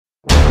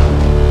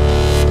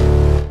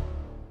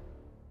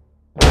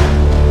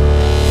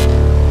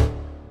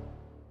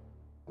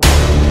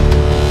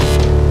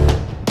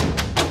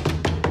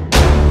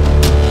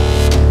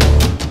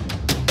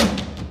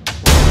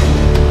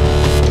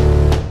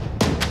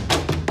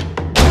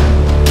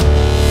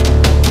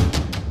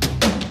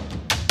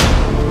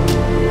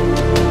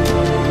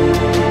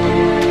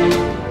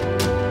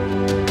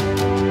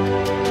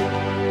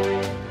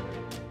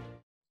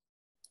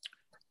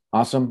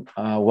Awesome.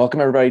 Welcome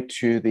everybody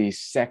to the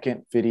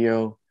second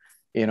video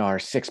in our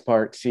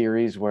six-part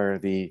series where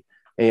the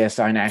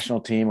ASI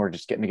national team, we're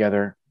just getting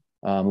together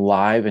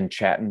live and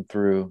chatting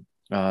through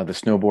the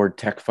snowboard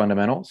tech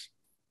fundamentals.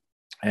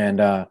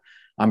 And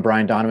I'm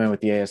Brian Donovan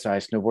with the ASI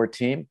Snowboard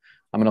Team.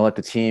 I'm going to let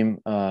the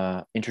team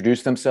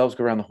introduce themselves,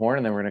 go around the horn,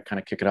 and then we're going to kind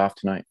of kick it off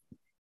tonight.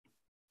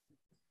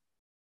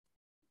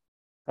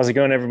 How's it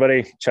going,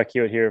 everybody? Chuck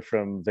Hewitt here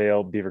from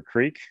Vail Beaver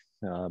Creek.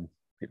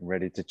 Getting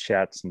ready to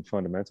chat some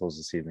fundamentals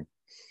this evening.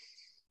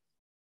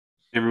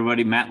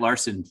 Everybody, Matt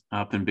Larson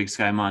up in Big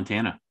Sky,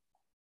 Montana.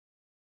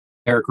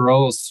 Eric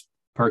Rolls,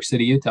 Park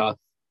City, Utah.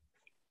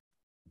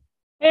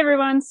 Hey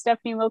everyone,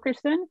 Stephanie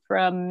Wilkerson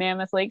from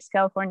Mammoth Lakes,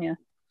 California.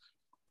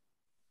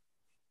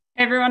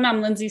 Hey everyone,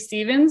 I'm Lyndsey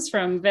Stevens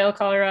from Vail,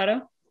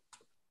 Colorado.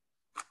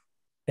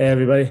 Hey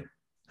everybody,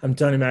 I'm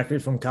Tony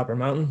Macri from Copper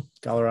Mountain,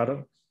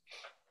 Colorado.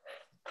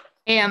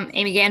 Hey, I'm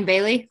Gan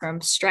Bailey from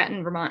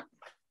Stratton, Vermont.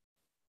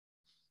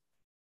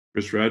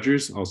 Chris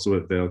Rogers, also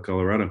at Vail,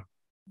 Colorado.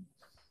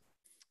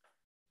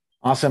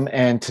 Awesome.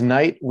 And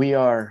tonight we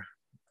are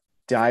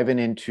diving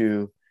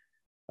into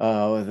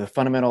the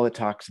fundamental that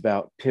talks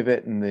about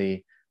pivot and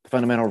the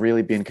fundamental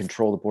really being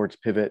control the board's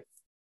pivot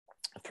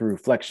through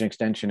flexion,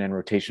 extension, and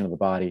rotation of the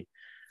body.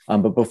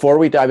 But before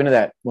we dive into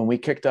that, when we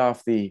kicked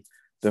off the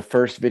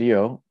first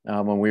video,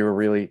 when we were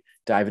really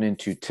diving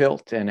into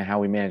tilt and how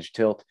we manage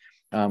tilt,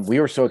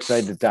 we were so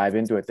excited to dive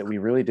into it that we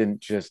really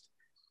didn't just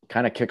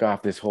kind of kick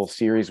off this whole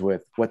series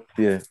with what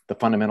the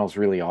fundamentals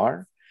really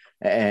are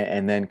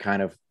and then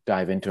kind of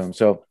dive into them.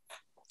 So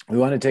we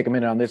want to take a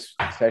minute on this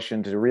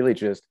session to really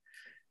just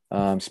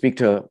speak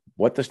to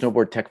what the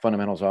snowboard tech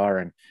fundamentals are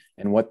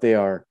and what they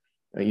are,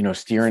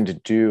 steering to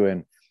do.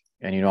 And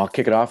I'll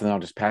kick it off and then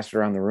I'll just pass it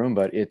around the room.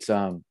 But it's,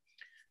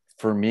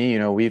 for me,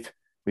 we've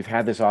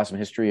had this awesome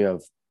history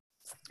of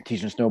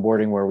teaching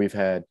snowboarding where we've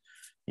had,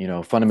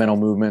 fundamental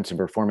movements and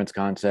performance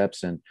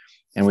concepts. And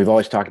we've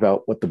always talked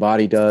about what the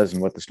body does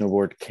and what the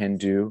snowboard can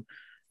do.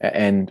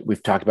 And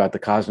we've talked about the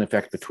cause and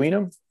effect between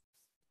them.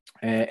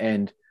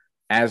 And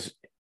as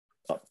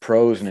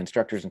pros and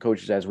instructors and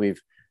coaches, as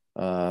we've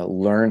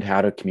learned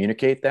how to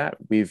communicate that,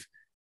 we've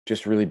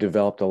just really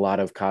developed a lot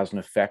of cause and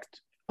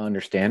effect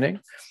understanding.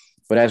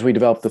 But as we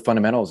developed the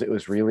fundamentals, it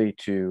was really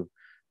to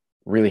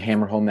really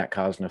hammer home that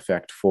cause and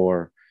effect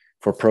for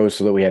pros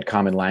so that we had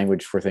common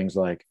language for things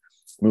like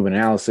movement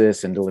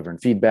analysis and delivering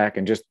feedback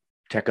and just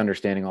tech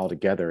understanding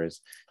altogether,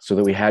 is so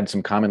that we had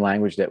some common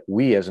language that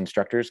we as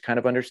instructors kind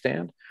of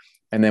understand,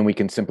 and then we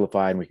can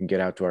simplify and we can get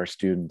out to our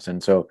students.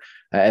 And so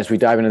as we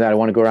dive into that, I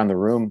want to go around the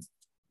room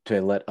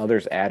to let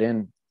others add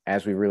in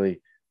as we really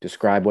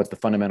describe what the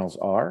fundamentals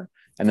are.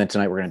 And then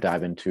tonight we're going to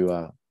dive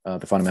into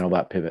the fundamental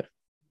about pivot.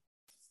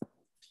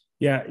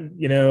 Yeah.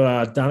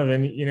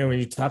 Donovan, when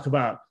you talk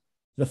about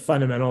the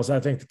fundamentals, I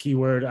think the key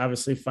word,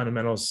 obviously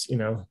fundamentals,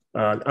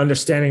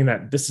 understanding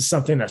that this is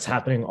something that's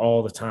happening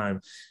all the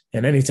time.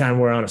 And anytime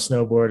we're on a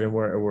snowboard and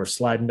we're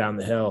sliding down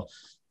the hill,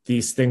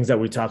 these things that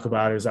we talk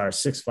about is our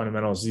six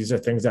fundamentals. These are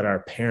things that are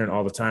apparent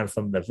all the time,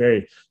 from the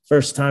very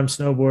first time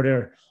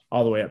snowboarder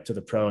all the way up to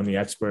the pro and the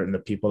expert and the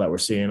people that we're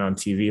seeing on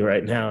TV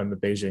right now in the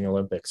Beijing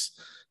Olympics,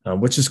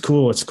 which is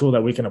cool. It's cool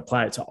that we can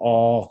apply it to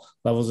all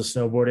levels of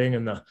snowboarding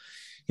and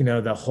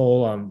the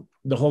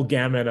whole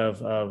gamut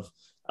of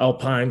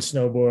alpine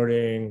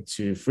snowboarding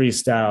to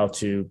freestyle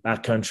to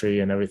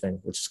backcountry and everything,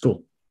 which is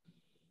cool.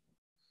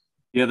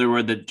 The other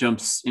word that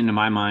jumps into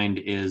my mind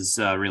is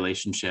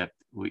relationship.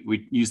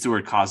 We use the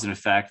word cause and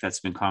effect. That's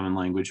been common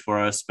language for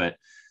us, but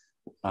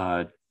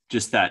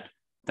just that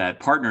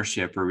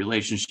partnership or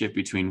relationship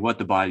between what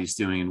the body's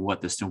doing and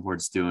what the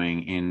snowboard's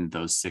doing in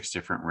those six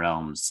different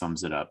realms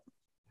sums it up.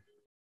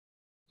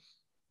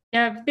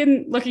 Yeah, I've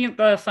been looking at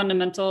the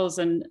fundamentals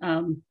and,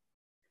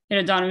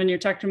 Donovan, you're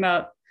talking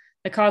about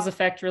the cause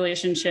effect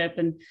relationship,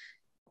 and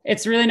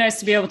it's really nice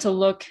to be able to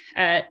look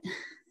at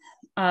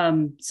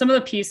some of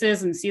the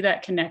pieces and see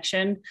that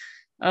connection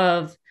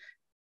of,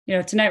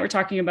 tonight we're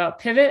talking about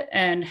pivot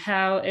and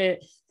how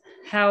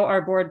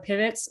our board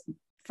pivots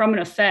from an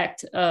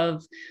effect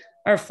of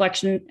our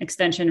flexion,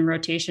 extension, and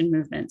rotation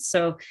movements.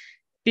 So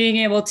being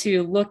able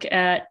to look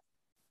at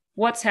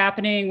what's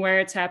happening, where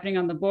it's happening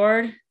on the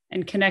board,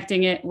 and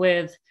connecting it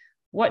with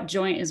what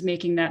joint is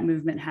making that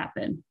movement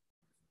happen.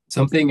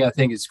 Something I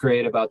think is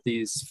great about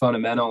these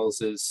fundamentals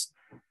is,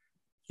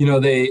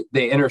 they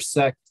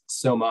intersect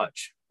so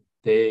much.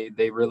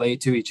 They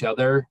relate to each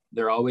other.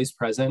 They're always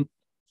present.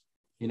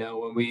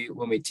 When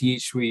we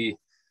teach,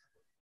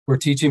 we're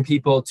teaching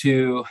people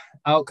to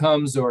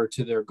outcomes or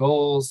to their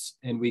goals,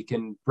 and we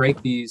can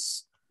break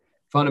these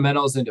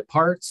fundamentals into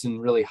parts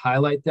and really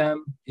highlight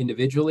them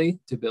individually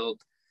to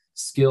build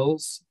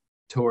skills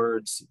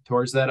towards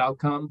that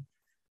outcome.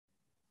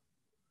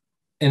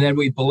 And then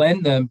we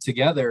blend them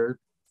together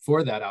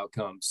for that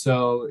outcome.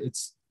 So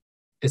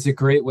it's a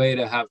great way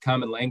to have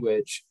common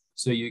language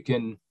so you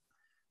can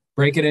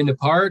break it into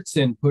parts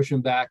and push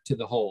them back to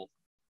the whole.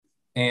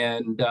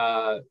 And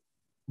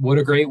what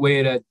a great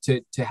way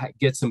to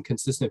get some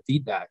consistent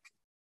feedback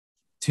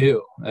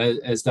too.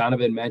 As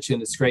Donovan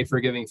mentioned, it's great for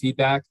giving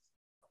feedback.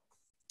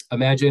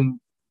 imagine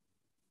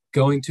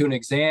going to an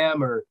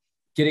exam or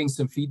getting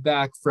some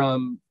feedback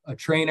from a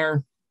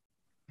trainer,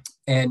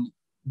 and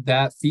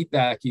that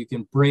feedback you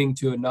can bring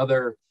to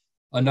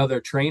another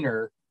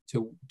trainer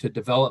to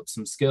develop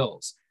some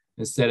skills,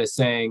 instead of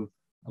saying,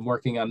 I'm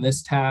working on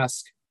this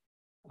task,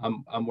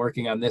 I'm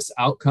working on this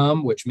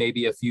outcome, which may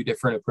be a few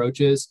different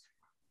approaches.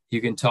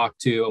 You can talk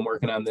to, I'm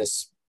working on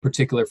this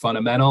particular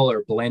fundamental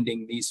or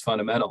blending these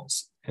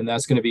fundamentals. And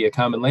that's going to be a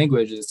common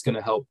language. It's going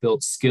to help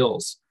build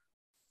skills.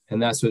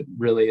 And that's what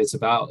really it's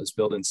about, is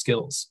building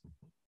skills.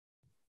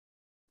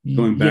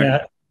 Going back,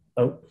 Yeah.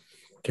 Oh,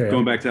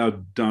 going back to how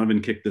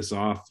Donovan kicked this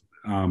off,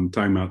 talking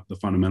about the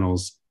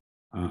fundamentals,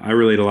 I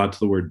relate a lot to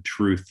the word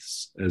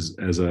truths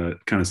as a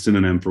kind of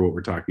synonym for what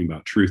we're talking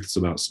about, truths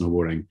about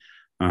snowboarding.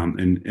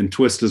 And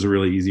twist is a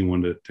really easy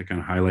one to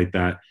kind of highlight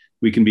that.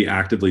 We can be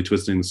actively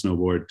twisting the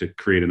snowboard to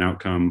create an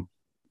outcome.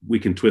 We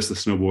can twist the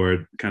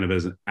snowboard kind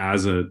of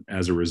as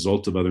a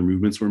result of other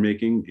movements we're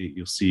making.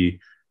 You'll see,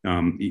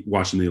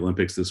 watching the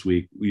Olympics this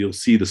week, you'll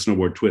see the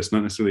snowboard twist,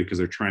 not necessarily because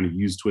they're trying to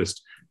use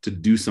twist to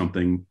do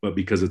something, but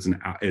because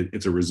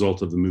it's a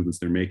result of the movements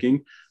they're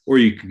making. Or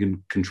you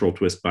can control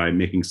twist by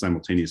making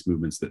simultaneous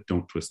movements that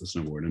don't twist the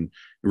snowboard. And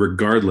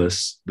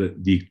regardless,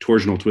 the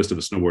torsional twist of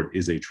a snowboard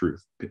is a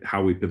truth.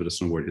 How we pivot a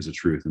snowboard is a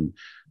truth.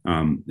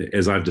 And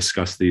as I've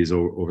discussed these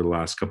over the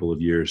last couple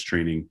of years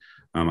training,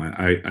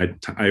 I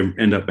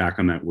end up back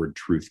on that word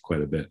truth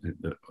quite a bit,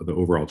 the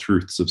overall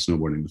truths of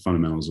snowboarding, the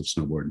fundamentals of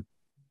snowboarding.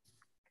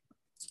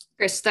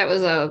 Chris, that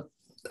was a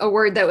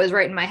word that was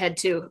right in my head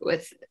too.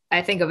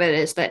 I think of it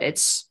as that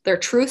they're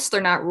truths, they're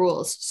not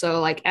rules.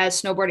 So like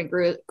as snowboarding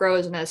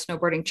grows and as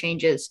snowboarding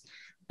changes,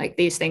 like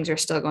these things are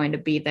still going to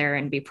be there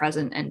and be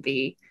present and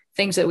be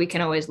things that we can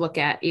always look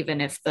at,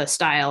 even if the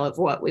style of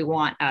what we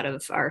want out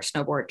of our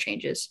snowboard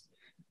changes.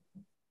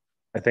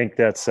 I think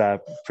that's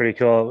pretty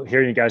cool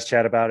hearing you guys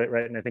chat about it,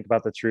 right? And I think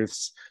about the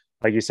truths,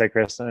 like you said,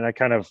 Chris, and I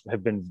kind of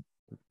have been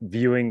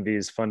viewing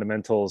these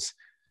fundamentals.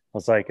 I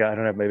was like, I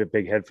don't have maybe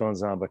big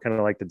headphones on, but kind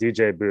of like the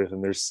DJ booth,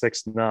 and there's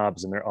 6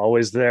 knobs and they're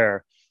always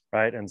there,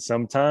 right? And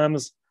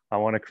sometimes I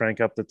want to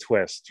crank up the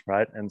twist,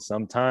 right? And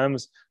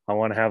sometimes I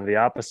want to have the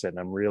opposite. And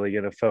I'm really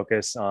going to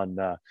focus on,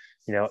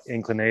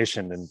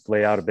 inclination and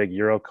lay out a big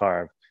Euro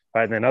carve,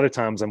 right? And then other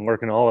times I'm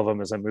working all of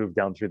them as I move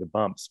down through the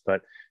bumps.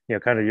 But,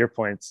 kind of your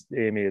points,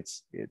 Amy,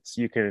 it's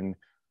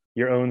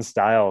your own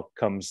style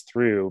comes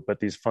through,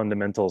 but these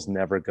fundamentals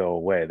never go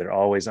away. They're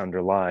always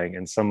underlying.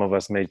 And some of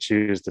us may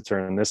choose to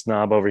turn this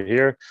knob over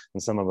here,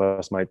 and some of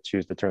us might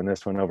choose to turn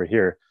this one over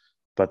here,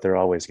 but they're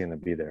always going to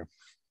be there.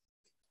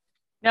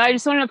 No, I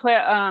just wanted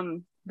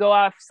to go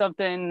off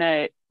something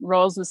that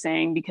Rolls was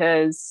saying,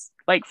 because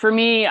like for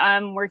me,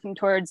 I'm working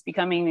towards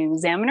becoming an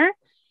examiner,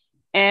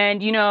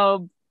 and,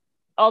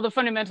 all the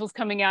fundamentals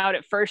coming out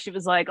at first, it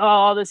was like, oh,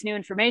 all this new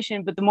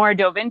information. But the more I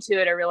dove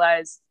into it, I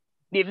realized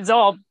it was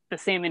all the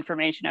same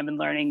information I've been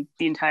learning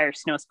the entire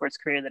snow sports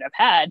career that I've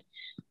had.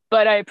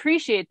 But I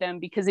appreciate them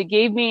because it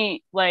gave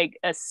me like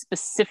a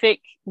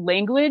specific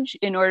language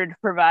in order to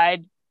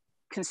provide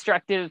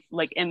constructive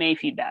like MA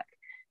feedback.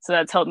 So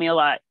that's helped me a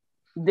lot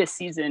this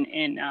season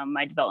in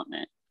my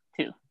development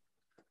too.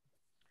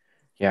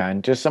 Yeah.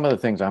 And just some of the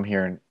things I'm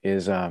hearing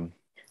is,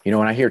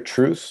 when I hear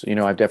truths,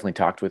 I've definitely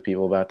talked with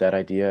people about that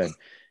idea.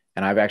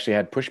 And I've actually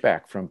had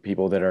pushback from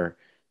people that are,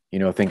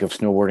 think of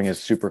snowboarding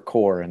as super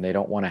core and they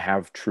don't want to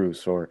have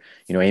truths, or,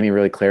 Amy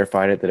really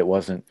clarified it that it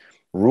wasn't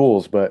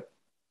rules, but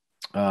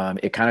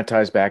it kind of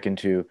ties back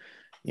into,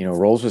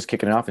 Rolls was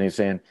kicking off and he's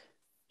saying,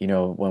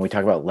 when we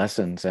talk about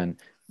lessons, and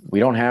we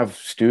don't have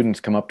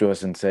students come up to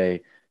us and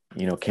say,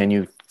 can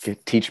you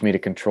teach me to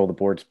control the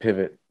board's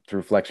pivot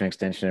through flexion,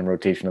 extension, and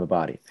rotation of the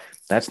body?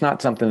 That's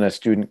not something that a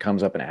student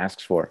comes up and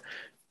asks for.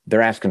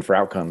 They're asking for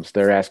outcomes.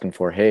 They're asking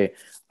for, hey,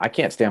 I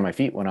can't stay on my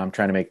feet when I'm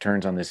trying to make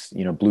turns on this,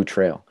 blue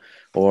trail,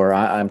 or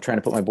I'm trying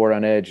to put my board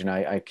on edge and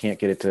I can't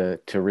get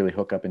it to really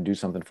hook up and do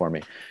something for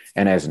me.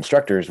 And as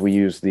instructors, we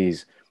use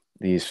these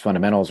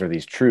fundamentals or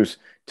these truths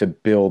to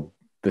build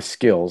the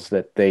skills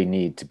that they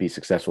need to be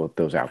successful at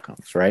those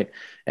outcomes, right?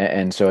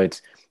 And so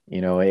it's,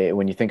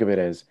 when you think of it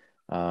as,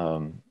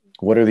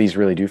 what do these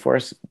really do for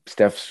us?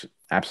 Steph's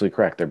absolutely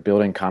correct. They're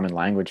building common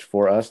language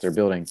for us. They're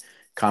building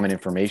common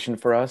information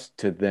for us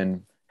to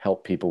then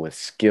help people with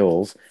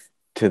skills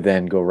to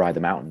then go ride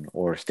the mountain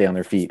or stay on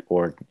their feet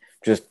or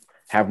just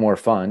have more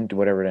fun, do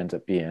whatever it ends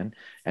up being.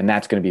 And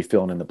that's going to be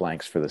filling in the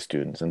blanks for the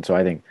students. And so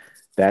I think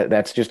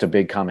that's just a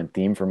big common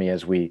theme for me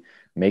as we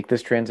make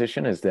this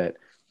transition, is that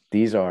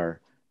these are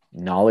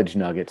knowledge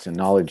nuggets and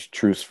knowledge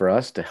truths for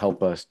us to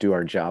help us do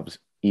our jobs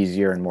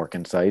easier and more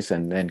concise,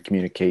 and then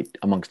communicate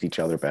amongst each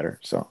other better.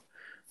 So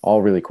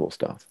all really cool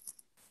stuff.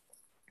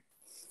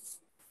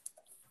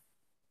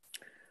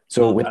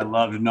 So I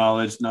love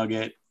knowledge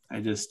nugget. I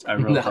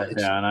wrote that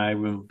down. I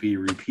will be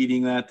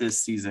repeating that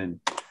this season.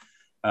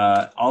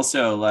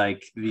 Also,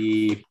 like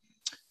with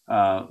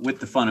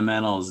the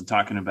fundamentals and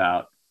talking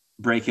about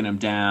breaking them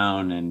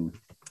down and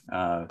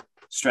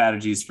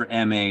strategies for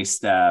MA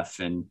stuff.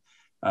 And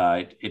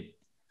I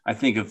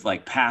think of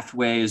like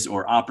pathways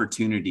or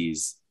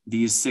opportunities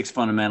these 6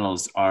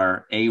 fundamentals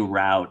are a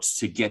route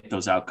to get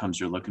those outcomes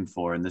you're looking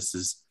for. And this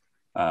is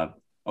a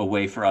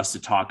way for us to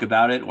talk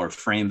about it or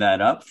frame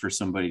that up for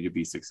somebody to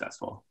be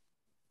successful.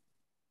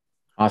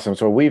 Awesome.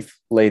 So we've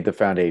laid the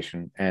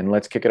foundation, and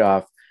let's kick it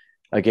off.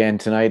 Again,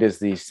 tonight is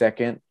the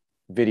second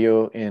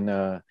video in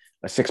a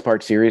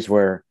 6-part series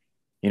where,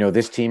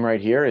 this team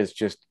right here is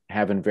just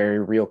having very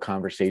real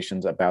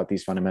conversations about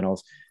these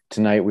fundamentals.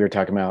 Tonight, we were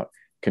talking about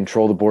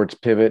control the board's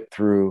pivot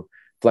through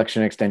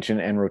flexion, extension,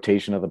 and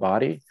rotation of the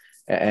body.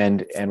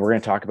 And we're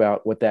going to talk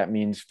about what that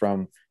means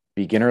from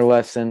beginner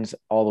lessons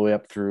all the way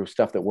up through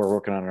stuff that we're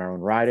working on in our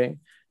own riding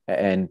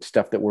and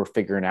stuff that we're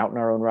figuring out in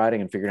our own riding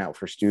and figuring out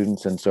for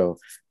students. And so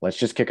let's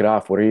just kick it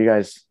off. What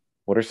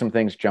are some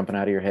things jumping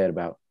out of your head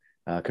about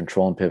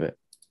control and pivot?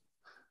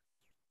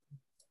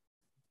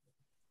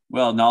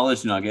 Well,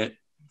 knowledge nugget.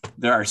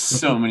 There are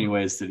so many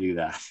ways to do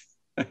that.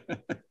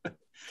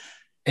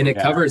 And it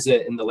covers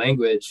it in the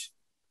language,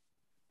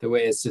 the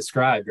way it's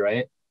described,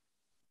 right?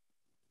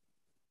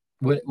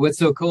 What's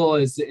so cool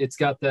is it's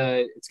got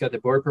the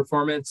board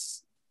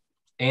performance,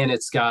 and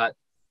it's got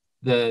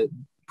the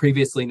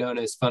previously known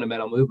as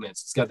fundamental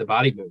movements. It's got the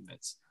body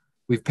movements.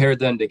 We've paired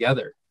them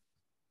together.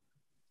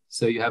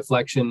 So you have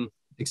flexion,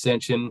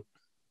 extension,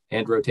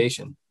 and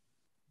rotation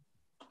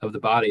of the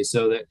body,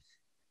 so that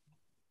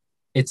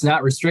it's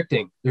not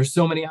restricting. There's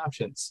so many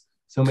options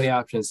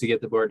to get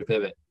the board to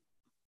pivot.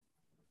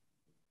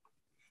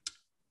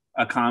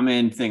 A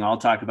common thing I'll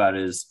talk about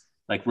is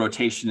like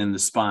rotation in the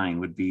spine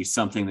would be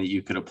something that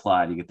you could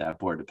apply to get that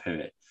board to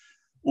pivot.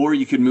 Or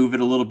you could move it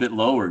a little bit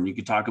lower, and you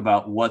could talk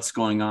about what's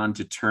going on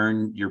to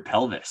turn your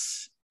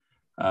pelvis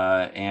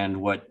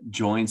and what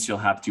joints you'll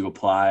have to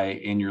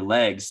apply in your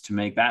legs to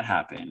make that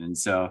happen. And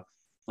so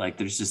like,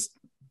 there's just,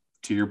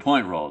 to your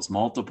point, Rolls,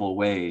 multiple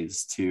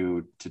ways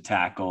to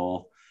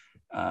tackle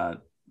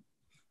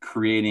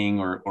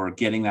creating or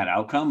getting that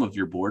outcome of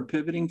your board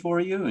pivoting for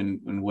you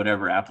and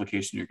whatever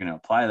application you're going to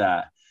apply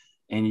that.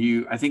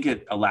 And I think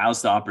it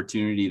allows the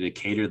opportunity to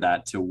cater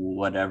that to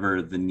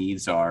whatever the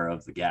needs are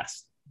of the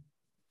guest.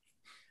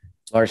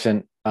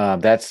 Larson,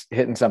 that's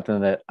hitting something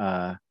that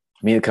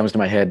that comes to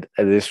my head.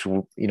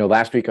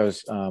 Last week I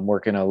was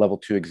working a level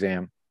 2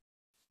 exam,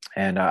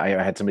 and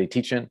I had somebody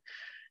teaching,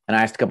 and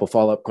I asked a couple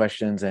follow-up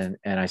questions, and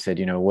I said,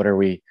 what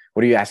are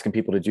you asking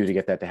people to do to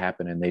get that to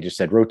happen? And they just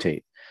said,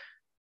 rotate.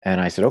 And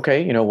I said,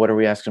 okay, what are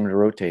we asking them to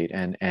rotate?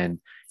 And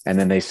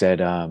then they said,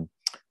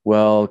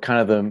 well, kind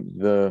of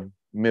the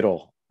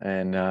middle,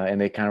 and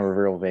they kind of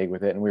were real vague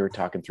with it. And we were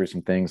talking through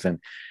some things, and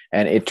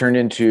it turned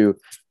into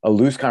a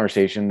loose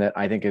conversation that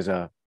I think is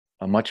a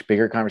much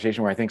bigger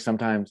conversation, where I think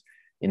sometimes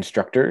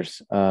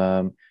instructors,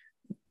 and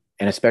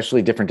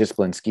especially different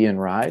disciplines, ski and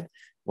ride,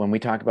 when we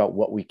talk about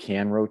what we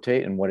can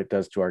rotate and what it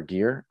does to our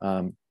gear,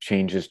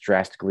 changes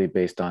drastically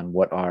based on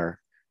what our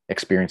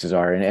experiences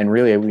are. And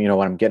really,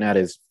 what I'm getting at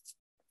is,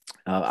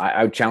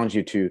 I would challenge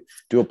you to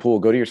do a poll,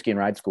 go to your ski and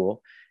ride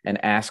school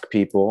and ask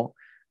people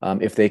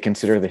if they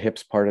consider the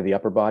hips part of the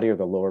upper body or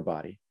the lower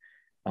body.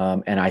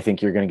 And I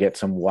think you're going to get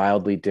some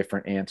wildly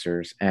different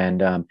answers.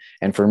 And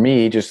for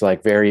me, just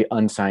like very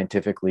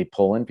unscientifically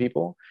polling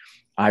people,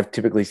 I've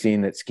typically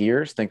seen that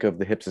skiers think of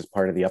the hips as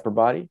part of the upper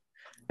body,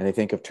 and they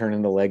think of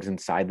turning the legs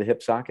inside the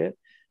hip socket.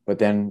 But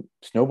then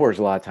snowboarders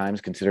a lot of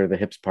times consider the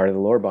hips part of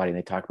the lower body, and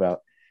they talk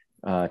about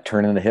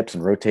turning the hips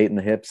and rotating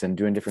the hips and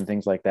doing different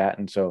things like that.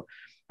 And so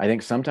I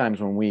think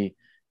sometimes when we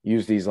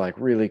use these like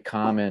really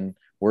common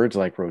words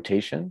like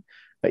rotation,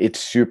 it's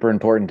super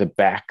important to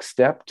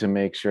backstep to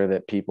make sure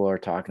that people are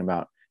talking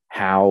about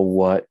how,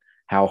 what,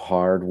 how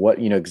hard, what,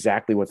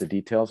 exactly what the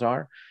details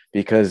are.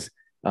 Because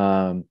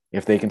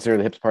if they consider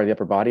the hips part of the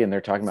upper body and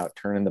they're talking about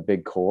turning the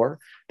big core,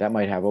 that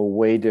might have a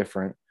way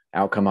different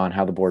outcome on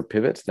how the board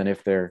pivots than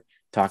if they're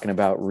talking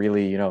about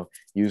really,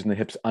 using the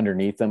hips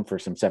underneath them for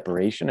some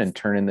separation and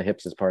turning the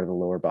hips as part of the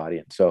lower body.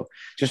 And so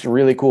just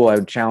really cool. I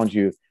would challenge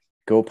you,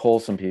 go poll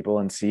some people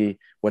and see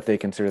what they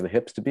consider the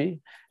hips to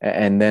be.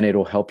 And then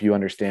it'll help you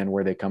understand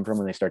where they come from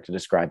when they start to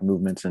describe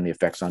movements and the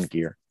effects on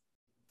gear.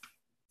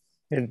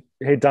 And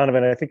hey,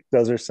 Donovan, I think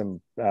those are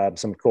some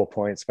cool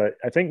points, but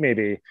I think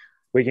maybe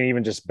we can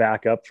even just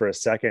back up for a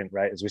second,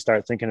 right? As we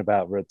start thinking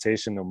about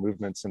rotational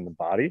movements in the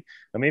body,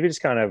 and maybe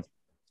just kind of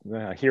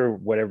hear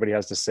what everybody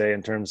has to say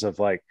in terms of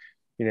like,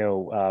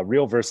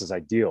 real versus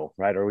ideal,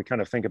 right? Or we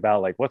kind of think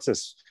about like, what's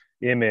this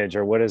image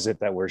or what is it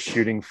that we're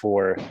shooting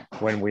for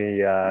when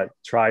we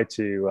try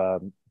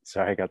to,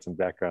 sorry, I got some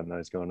background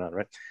noise going on,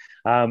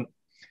 right?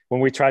 When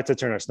we try to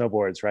turn our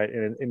snowboards, right?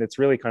 And it's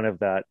really kind of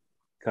that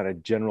kind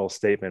of general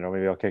statement, or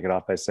maybe I'll kick it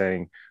off by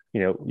saying,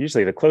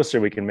 usually the closer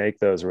we can make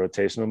those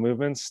rotational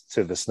movements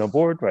to the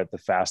snowboard, right, the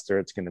faster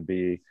it's going to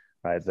be,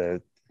 right?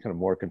 The kind of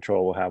more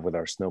control we'll have with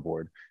our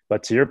snowboard.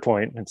 But to your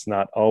point, it's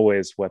not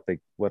always what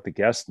the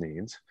guest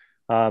needs.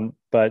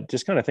 But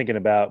just kind of thinking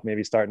about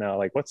maybe starting out,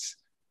 like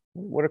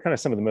what are kind of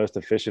some of the most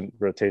efficient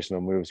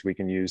rotational moves we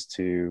can use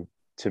to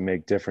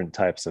make different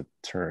types of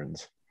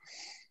turns,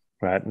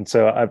 right? And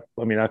so I'll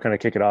kind of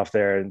kick it off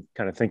there and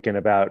kind of thinking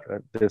about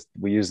this.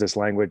 We use this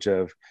language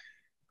of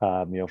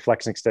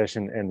flexion,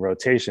 extension, and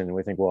rotation. And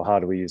we think, well, how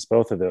do we use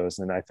both of those?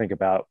 And I think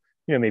about,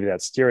 maybe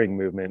that steering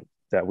movement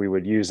that we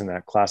would use in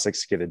that classic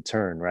skidded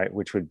turn, right?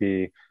 Which would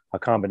be a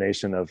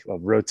combination of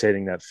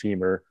rotating that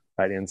femur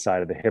right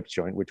inside of the hip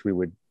joint, which we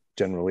would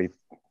generally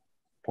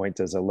point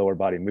as a lower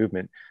body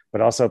movement,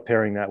 but also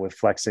pairing that with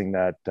flexing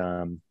that,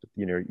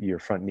 your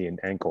front knee and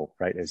ankle,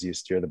 right? As you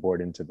steer the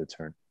board into the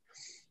turn,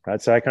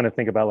 right? So I kind of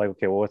think about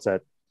okay, well, what's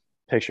that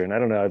picture? And I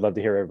don't know, I'd love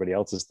to hear everybody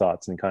else's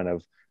thoughts and kind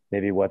of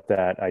maybe what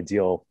that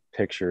ideal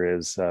picture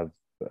is of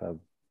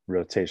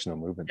rotational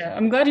movement. Yeah,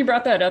 I'm glad you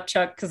brought that up,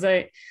 Chuck, because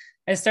I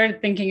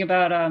started thinking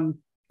about,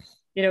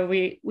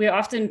 we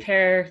often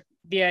pair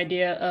the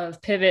idea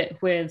of pivot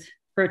with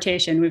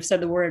rotation. We've said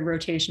the word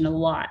rotation a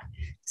lot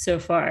so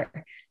far,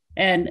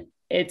 and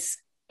it's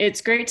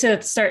great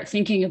to start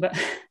thinking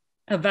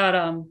about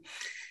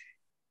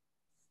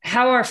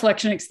how our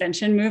flexion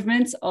extension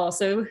movements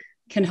also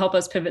can help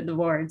us pivot the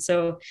board.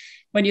 So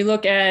when you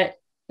look at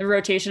the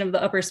rotation of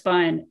the upper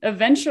spine,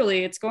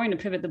 eventually it's going to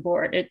pivot the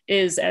board. It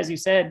is, as you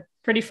said,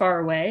 pretty far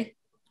away,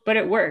 but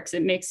it works.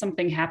 It makes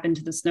something happen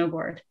to the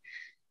snowboard.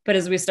 But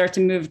as we start to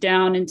move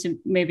down into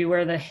maybe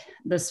where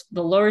the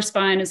lower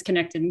spine is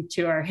connected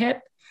to our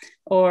hip,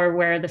 or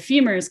where the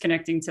femur is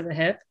connecting to the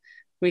hip,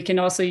 we can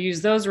also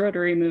use those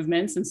rotary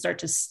movements and start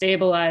to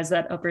stabilize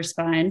that upper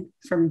spine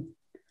from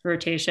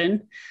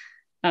rotation.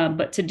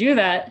 But to do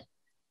that,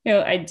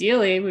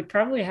 ideally, we'd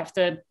probably have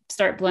to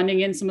start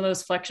blending in some of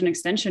those flexion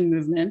extension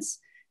movements.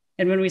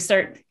 And when we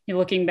start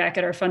looking back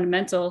at our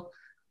fundamental,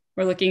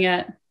 we're looking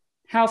at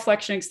how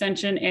flexion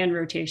extension and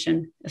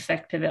rotation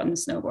affect pivot on the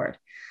snowboard.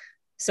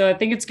 So I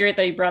think it's great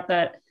that you brought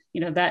that,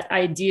 that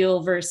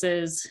ideal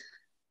versus,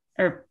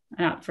 or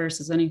not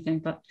versus anything,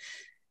 but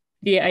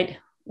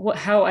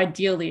how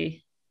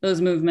ideally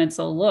those movements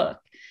will look.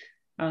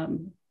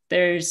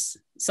 There's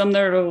some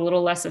that are a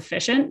little less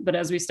efficient, but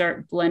as we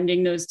start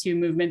blending those two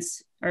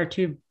movements, or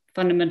two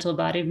fundamental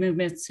body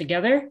movements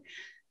together,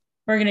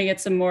 we're going to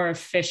get some more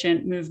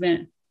efficient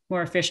movement,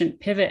 more efficient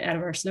pivot out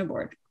of our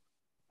snowboard.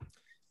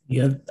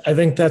 Yeah, I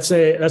think that's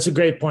a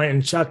great point.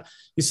 And Chuck,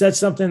 you said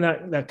something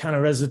that kind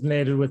of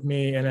resonated with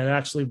me, and it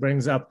actually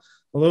brings up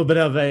a little bit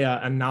of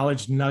a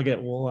knowledge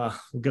nugget. We'll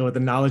go with the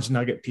knowledge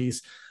nugget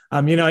piece.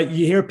 You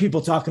hear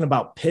people talking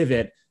about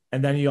pivot,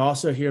 and then you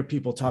also hear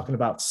people talking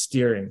about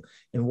steering.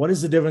 And what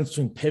is the difference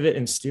between pivot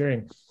and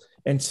steering?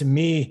 And to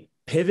me,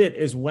 pivot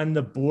is when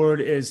the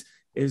board is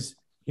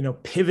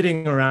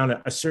pivoting around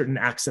a certain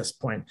access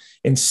point.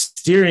 And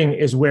steering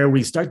is where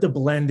we start to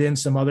blend in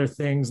some other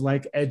things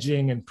like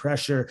edging and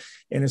pressure.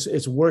 And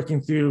it's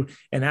working through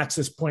an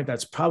access point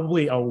that's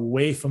probably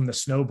away from the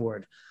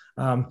snowboard.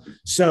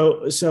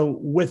 So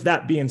with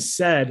that being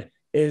said,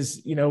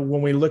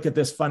 when we look at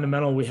this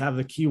fundamental, we have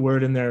the key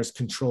word in there is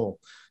control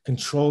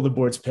the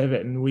board's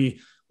pivot. And we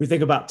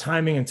think about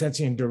timing,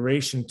 intensity, and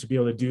duration to be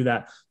able to do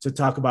that, to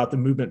talk about the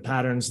movement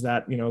patterns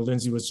that,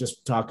 Lyndsey was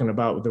just talking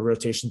about with the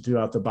rotation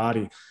throughout the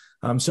body.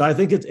 So I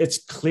think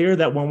it's clear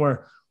that when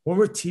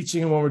we're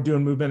teaching and when we're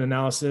doing movement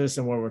analysis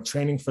and when we're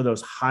training for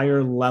those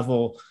higher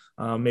level,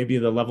 maybe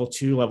the level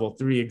 2, level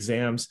 3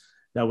 exams,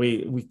 that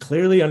we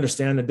clearly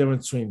understand the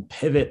difference between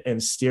pivot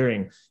and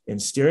steering.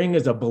 And steering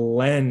is a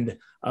blend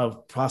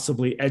of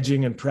possibly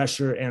edging and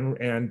pressure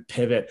and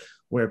pivot,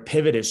 where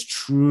pivot is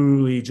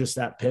truly just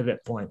that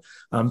pivot point.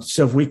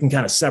 So if we can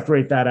kind of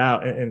separate that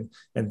out and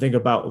think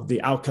about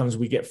the outcomes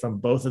we get from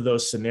both of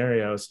those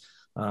scenarios,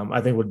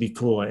 I think would be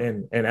cool.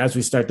 And as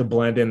we start to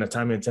blend in the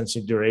time,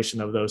 intensity,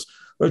 duration of those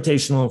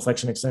rotational and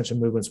flexion extension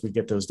movements, we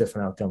get those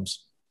different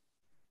outcomes.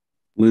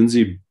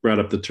 Lyndsey brought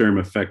up the term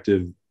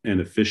effective and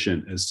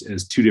efficient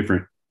as two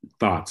different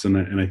thoughts.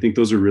 And I think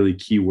those are really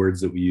key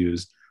words that we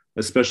use,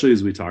 especially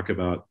as we talk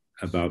about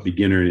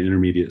beginner and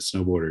intermediate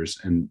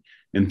snowboarders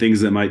and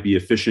things that might be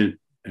efficient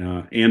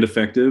and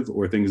effective,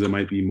 or things that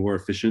might be more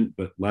efficient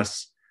but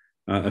less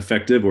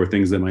effective, or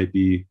things that might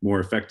be more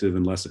effective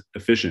and less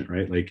efficient,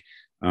 right? Like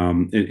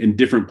in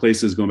different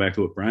places, going back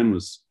to what Brian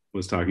was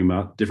talking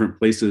about, different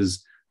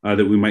places that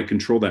we might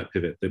control that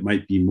pivot that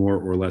might be more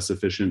or less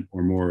efficient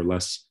or more or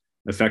less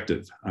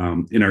effective.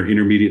 In our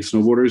intermediate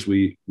snowboarders,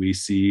 we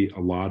see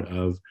a lot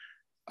of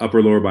upper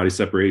lower body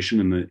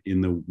separation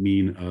in the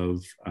mean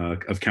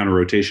of counter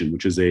rotation,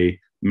 which is a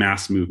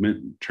mass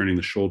movement, turning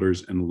the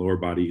shoulders and the lower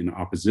body in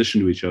opposition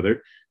to each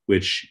other,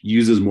 which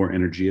uses more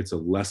energy. It's a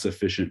less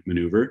efficient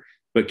maneuver,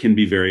 but can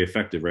be very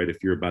effective, right?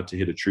 If you're about to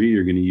hit a tree,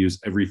 you're going to use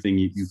everything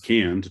you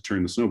can to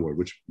turn the snowboard,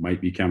 which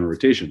might be counter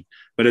rotation.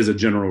 But as a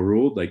general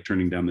rule, like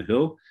turning down the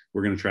hill,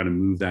 we're going to try to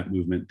move that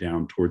movement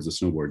down towards the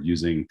snowboard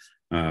using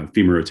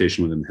femur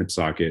rotation within the hip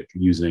socket,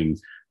 using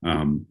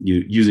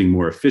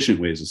more efficient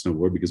ways to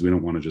snowboard, because we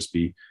don't want to just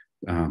be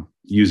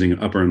using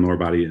upper and lower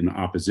body in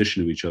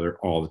opposition to each other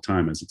all the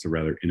time, as it's a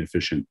rather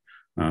inefficient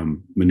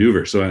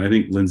maneuver. So I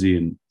think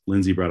Lyndsey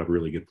brought up a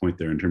really good point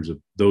there in terms of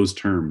those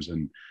terms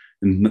and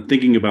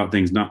thinking about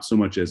things not so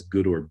much as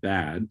good or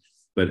bad,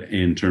 but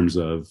in terms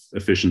of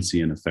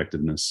efficiency and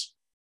effectiveness.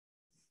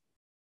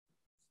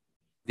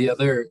 The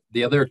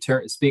other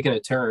term, speaking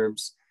of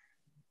terms,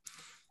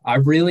 I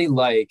really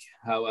like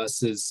how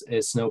us as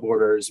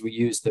snowboarders, we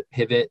use the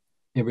pivot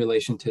in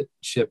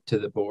relationship to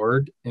the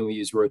board, and we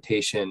use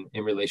rotation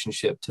in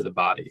relationship to the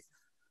body.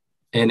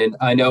 And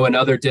I know in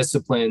other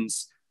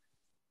disciplines,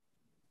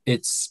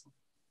 it's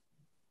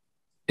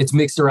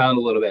mixed around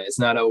a little bit. It's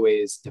not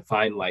always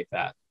defined like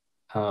that.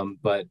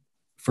 But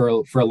for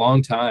a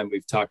long time,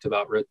 we've talked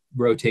about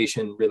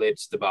rotation related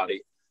to the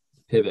body,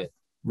 pivot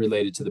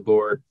related to the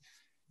board.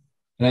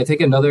 And I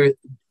think another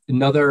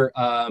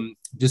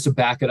just to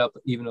back it up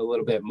even a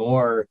little bit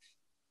more,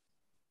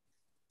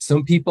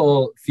 some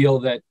people feel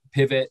that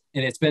pivot,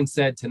 and it's been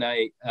said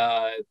tonight,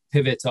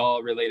 pivot's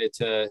all related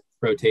to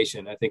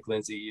rotation. I think,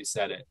 Lyndsey, you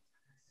said it.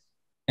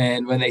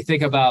 And when they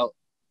think about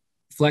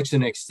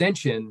flexion and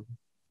extension,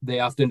 they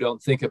often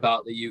don't think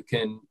about that you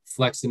can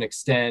flex and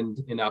extend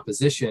in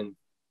opposition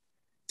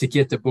to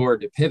get the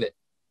board to pivot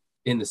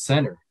in the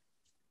center.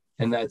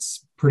 And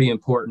that's pretty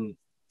important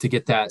to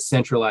get that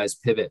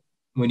centralized pivot.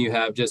 When you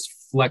have just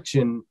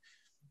flexion,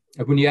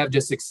 when you have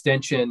just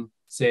extension,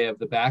 say, of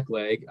the back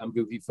leg, I'm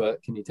goofy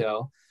foot, can you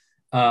tell?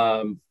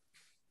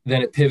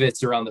 Then it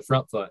pivots around the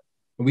front foot.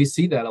 And we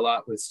see that a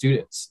lot with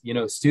students,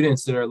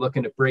 students that are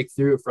looking to break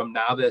through from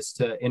novice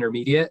to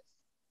intermediate.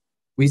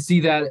 We see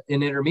that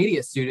in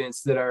intermediate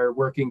students that are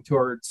working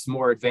towards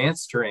more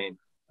advanced terrain.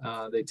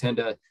 They tend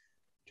to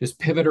just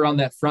pivot around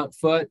that front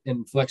foot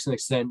and flex and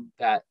extend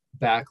that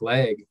back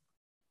leg.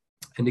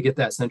 And to get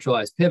that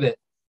centralized pivot,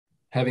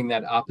 having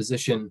that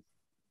opposition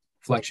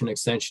flexion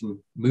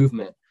extension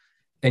movement.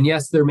 And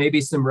yes, there may be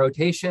some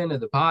rotation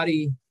of the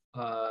body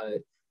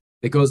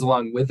that goes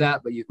along with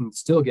that, but you can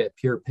still get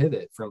pure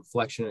pivot from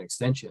flexion and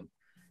extension.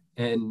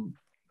 And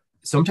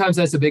sometimes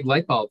that's a big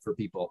light bulb for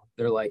people.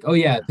 They're like, oh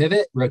yeah,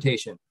 pivot,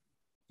 rotation.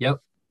 Yep,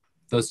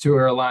 those two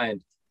are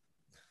aligned.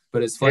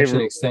 But it's flexion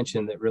and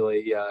extension that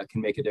really can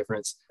make a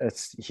difference.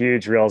 It's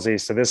huge, Realsy.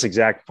 So this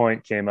exact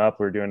point came up.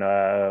 We were doing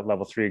a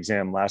level 3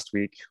 exam last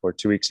week or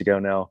 2 weeks ago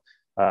now.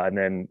 And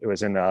then it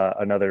was in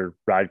another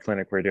ride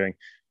clinic we're doing,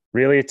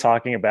 really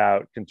talking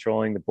about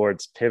controlling the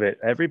board's pivot.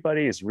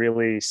 Everybody is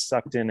really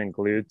sucked in and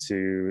glued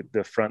to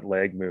the front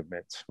leg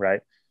movement,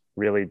 right?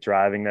 Really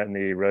driving that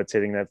knee,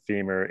 rotating that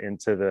femur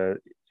into the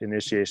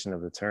initiation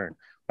of the turn,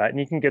 right? And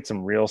you can get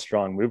some real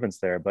strong movements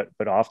there, but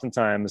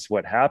oftentimes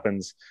what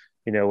happens,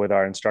 with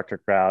our instructor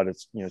crowd,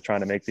 it's, trying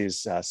to make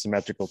these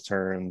symmetrical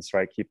turns,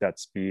 right? Keep that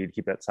speed,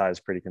 keep that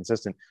size pretty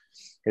consistent,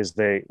 is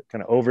they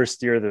kind of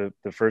oversteer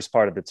the first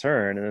part of the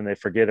turn, and then they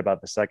forget about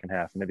the second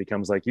half. And it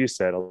becomes, like you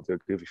said, I'll do a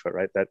goofy foot,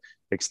 right? That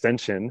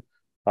extension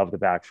of the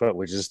back foot,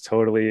 which is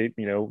totally,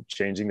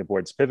 changing the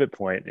board's pivot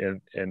point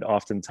and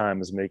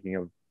oftentimes making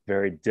a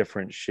very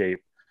different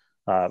shape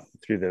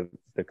through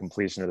the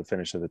completion or the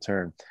finish of the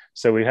turn.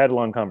 So we had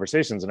long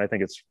conversations, and I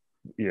think it's,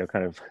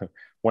 kind of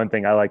one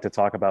thing I like to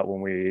talk about when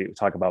we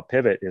talk about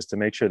pivot is to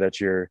make sure that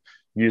you're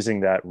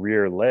using that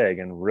rear leg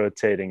and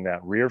rotating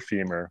that rear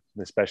femur,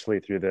 especially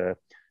through the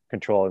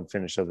control and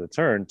finish of the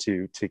turn,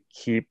 to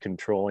keep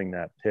controlling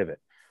that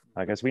pivot.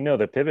 Because we know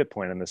the pivot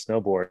point on the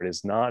snowboard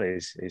is not a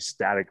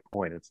static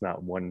point. It's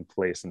not one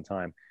place in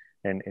time.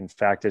 And in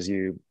fact, as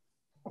you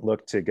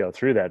look to go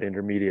through that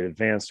intermediate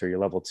advanced, or your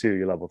level 2,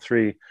 your level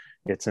 3,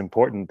 it's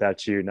important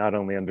that you not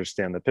only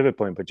understand the pivot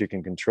point, but you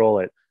can control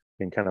it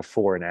in kind of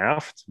fore and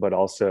aft, but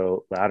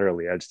also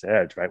laterally, edge to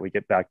edge, right? We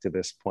get back to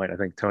this point I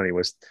think Tony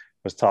was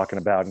talking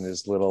about in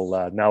his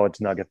little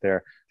knowledge nugget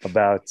there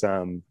about,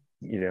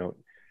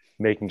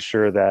 making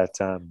sure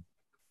that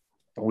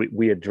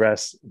we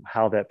address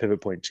how that pivot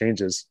point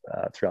changes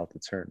throughout the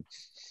turn.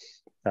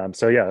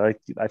 So yeah,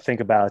 I think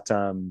about,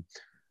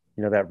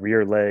 that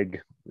rear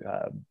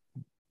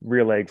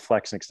leg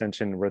flex and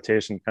extension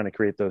rotation, kind of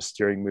create those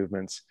steering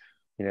movements,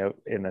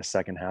 in the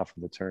second half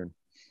of the turn.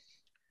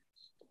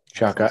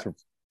 Chuck,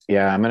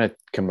 I'm going to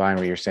combine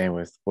what you're saying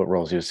with what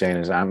Rolls was saying.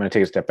 Is I'm going to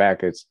take a step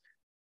back. It's,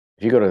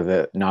 if you go to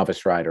the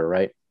novice rider,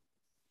 right,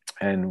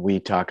 and we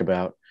talk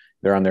about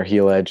they're on their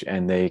heel edge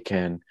and they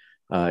can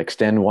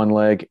extend one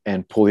leg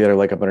and pull the other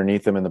leg up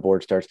underneath them, and the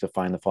board starts to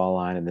find the fall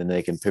line, and then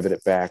they can pivot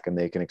it back and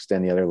they can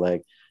extend the other leg,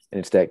 and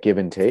it's that give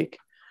and take.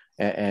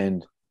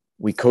 And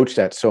we coach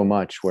that so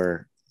much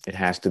where it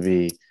has to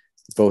be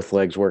both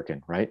legs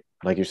working, right?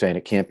 Like you're saying,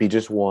 it can't be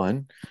just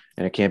one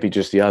and it can't be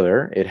just the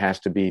other. It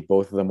has to be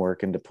both of them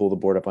working to pull the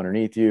board up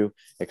underneath you,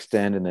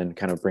 extend, and then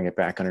kind of bring it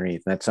back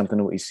underneath. And that's something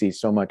that we see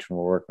so much when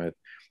we're working with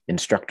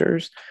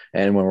instructors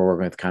and when we're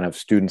working with kind of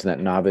students in that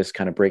novice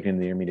kind of breaking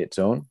into the intermediate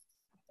zone.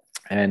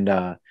 And,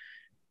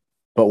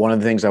 but one of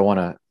the things I want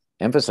to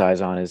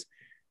emphasize on is,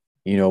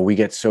 we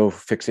get so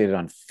fixated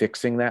on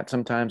fixing that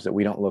sometimes that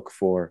we don't look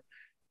for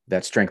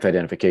that strength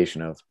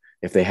identification of,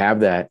 if they have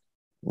that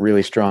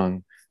really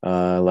strong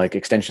like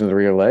extension of the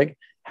rear leg,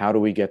 how do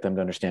we get them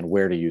to understand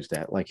where to use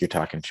that, like you're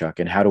talking, Chuck?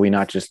 And how do we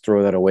not just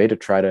throw that away to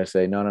try to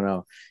say,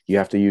 no, you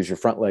have to use your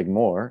front leg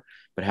more,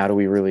 but how do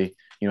we really,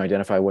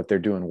 identify what they're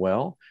doing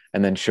well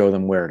and then show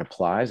them where it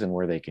applies and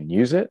where they can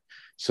use it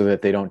so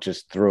that they don't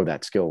just throw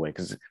that skill away?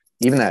 Because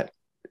even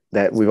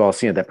that we've all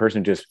seen it, that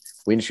person just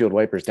windshield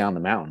wipers down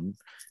the mountain,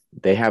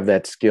 they have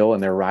that skill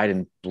and they're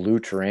riding blue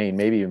terrain,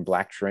 maybe even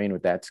black terrain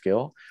with that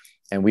skill.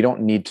 And we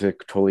don't need to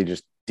totally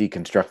just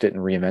deconstruct it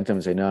and reinvent them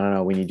and say,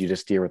 no, we need you to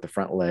steer with the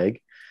front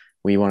leg.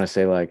 We want to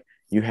say, like,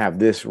 you have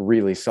this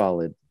really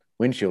solid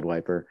windshield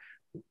wiper.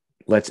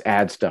 Let's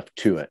add stuff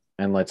to it.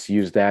 And let's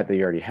use that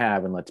you already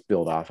have and let's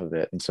build off of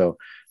it. And so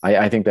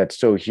I think that's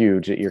so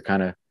huge that you're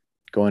kind of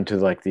going to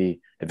like the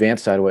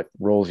advanced side of what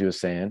Rolls was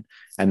saying.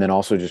 And then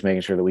also just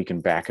making sure that we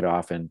can back it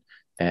off and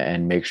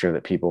make sure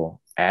that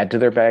people add to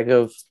their bag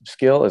of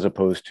skill, as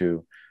opposed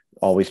to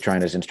always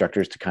trying as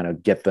instructors to kind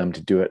of get them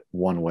to do it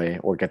one way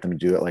or get them to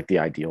do it like the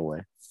ideal way.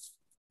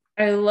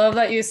 I love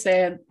that you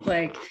said,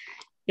 like,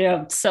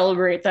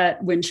 celebrate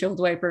that windshield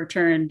wiper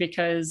turn,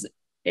 because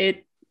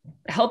it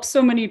helps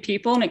so many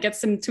people and it gets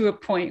them to a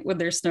point with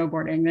their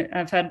snowboarding.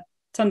 I've had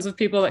tons of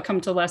people that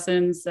come to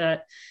lessons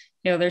that,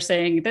 they're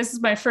saying, this is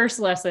my first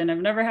lesson. I've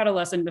never had a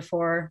lesson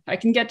before. I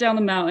can get down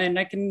the mountain.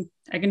 I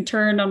can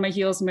turn on my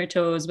heels and my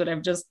toes, but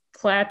I've just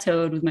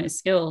plateaued with my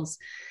skills.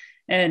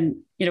 And,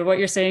 what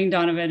you're saying,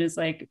 Donovan, is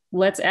like,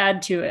 let's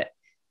add to it.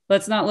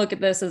 Let's not look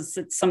at this as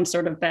it's some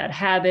sort of bad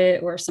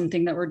habit or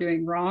something that we're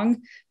doing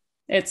wrong.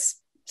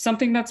 It's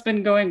something that's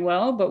been going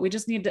well, but we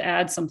just need to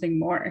add something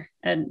more.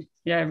 And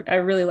I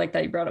really like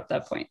that you brought up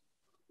that point.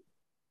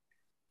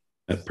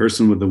 That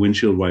person with the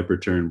windshield wiper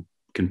turn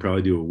can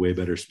probably do a way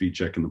better speed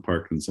check in the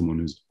park than someone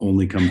who's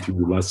only come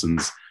through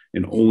lessons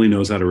and only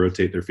knows how to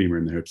rotate their femur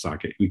in their hip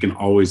socket. We can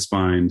always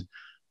find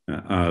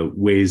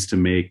ways to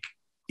make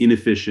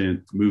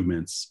inefficient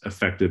movements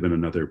effective in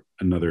another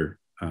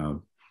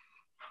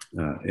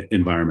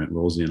environment.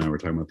 Rosie and I were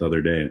talking about the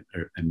other day,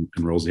 and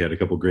Rosie had a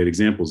couple of great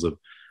examples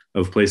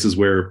of places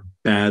where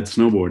bad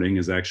snowboarding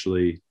is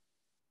actually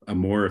a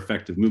more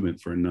effective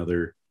movement for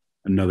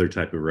another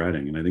type of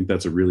riding. And I think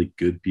that's a really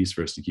good piece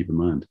for us to keep in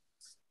mind.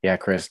 Yeah,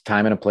 Chris,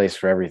 time and a place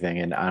for everything.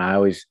 And I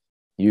always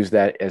use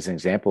that as an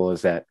example,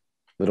 is that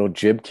little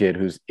jib kid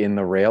who's in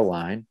the rail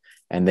line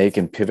and they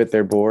can pivot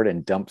their board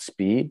and dump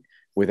speed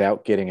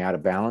without getting out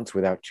of balance,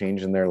 without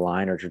changing their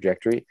line or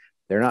trajectory.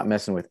 They're not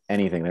messing with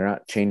anything. They're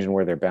not changing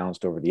where they're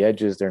balanced over the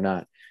edges. They're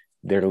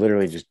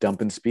literally just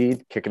dumping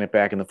speed, kicking it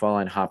back in the fall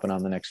line, hopping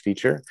on the next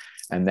feature.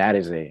 And that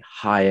is a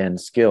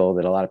high-end skill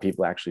that a lot of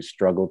people actually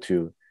struggle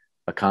to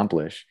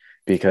accomplish,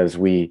 because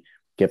we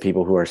get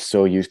people who are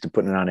so used to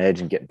putting it on edge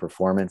and getting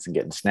performance and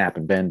getting snap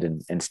and bend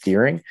and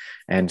steering.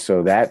 And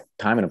so that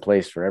time and a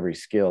place for every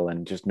skill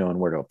and just knowing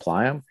where to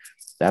apply them,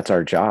 that's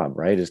our job,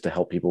 right? Is to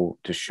help people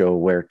to show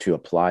where to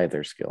apply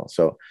their skill.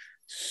 So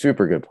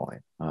super good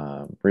point.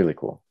 Really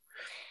cool.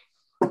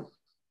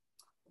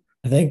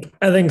 I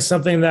think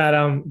something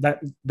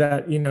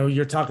that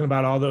you're talking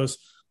about, all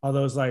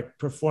those like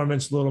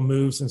performance little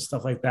moves and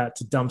stuff like that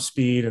to dump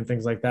speed and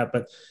things like that.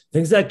 But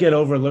things that get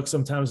overlooked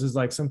sometimes is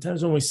like,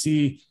 sometimes when we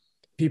see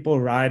people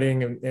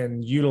riding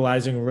and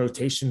utilizing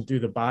rotation through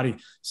the body,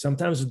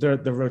 sometimes the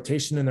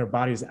rotation in their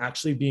body is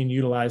actually being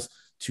utilized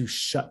to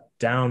shut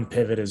down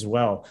pivot as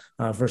well,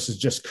 versus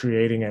just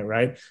creating it,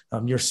 right?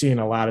 You're seeing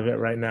a lot of it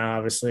right now,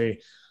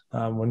 obviously.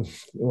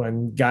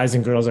 When guys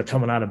and girls are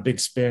coming out of big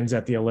spins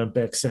at the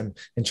Olympics and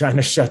trying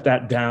to shut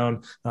that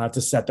down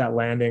to set that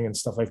landing and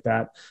stuff like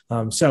that.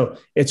 So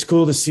it's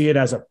cool to see it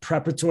as a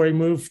preparatory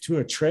move to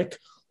a trick,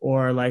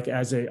 or like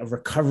as a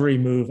recovery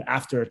move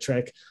after a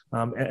trick,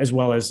 as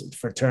well as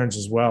for turns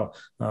as well.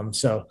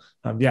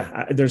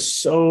 There's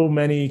so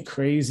many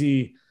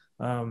crazy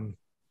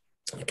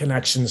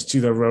connections to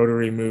the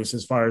rotary moves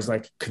as far as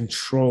like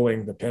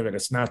controlling the pivot.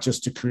 It's not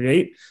just to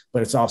create,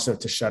 but it's also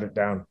to shut it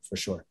down for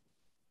sure.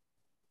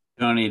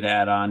 Don't need to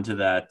add on to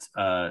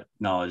that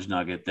knowledge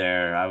nugget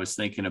there. I was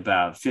thinking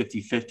about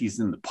 50-50s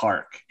in the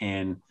park.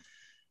 And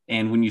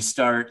when you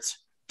start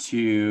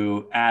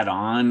to add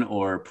on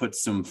or put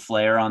some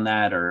flair on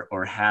that,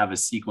 or have a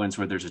sequence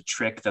where there's a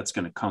trick that's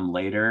going to come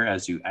later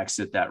as you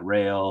exit that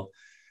rail,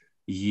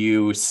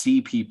 you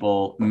see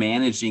people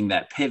managing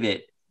that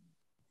pivot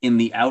in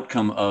the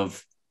outcome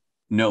of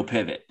no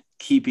pivot,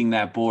 keeping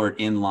that board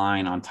in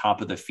line on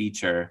top of the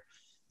feature.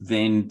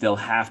 Then they'll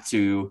have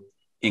to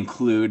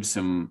include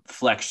some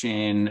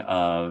flexion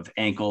of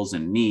ankles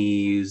and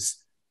knees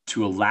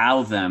to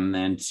allow them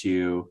then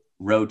to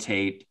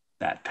rotate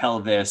that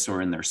pelvis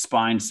or in their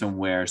spine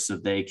somewhere, so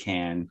they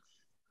can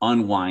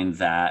unwind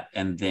that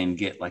and then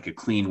get like a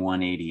clean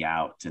 180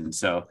 out. And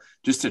so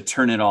just to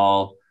turn it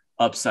all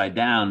upside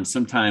down,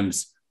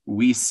 sometimes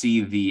we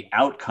see the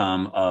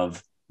outcome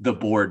of the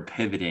board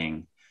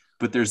pivoting,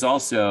 but there's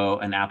also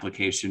an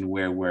application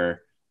where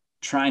we're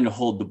trying to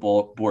hold the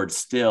board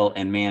still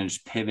and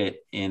manage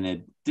pivot in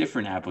a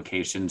different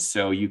application,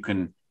 so you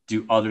can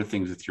do other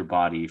things with your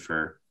body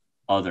for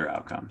other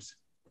outcomes.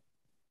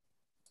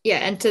 Yeah,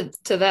 and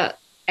to that,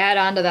 add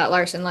on to that,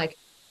 Larson, like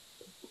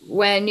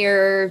when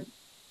you're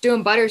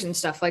doing butters and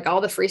stuff, like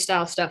all the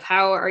freestyle stuff,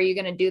 how are you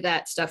going to do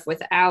that stuff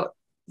without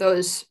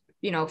those,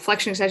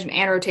 flexion, extension,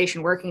 and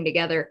rotation working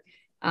together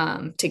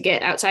to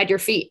get outside your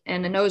feet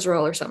and a nose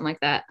roll or something like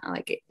that?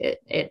 Like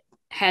it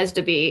has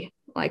to be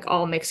like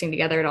all mixing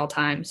together at all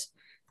times,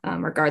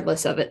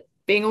 regardless of it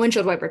being a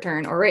windshield wiper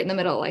turn or right in the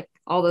middle, like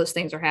all those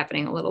things are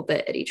happening a little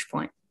bit at each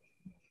point.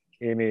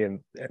 Amy and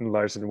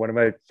Larson, one of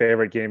my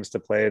favorite games to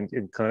play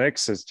in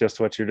clinics is just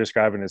what you're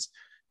describing, is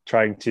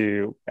trying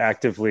to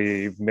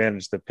actively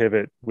manage the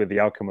pivot with the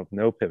outcome of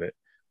no pivot,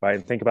 right?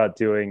 And think about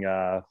doing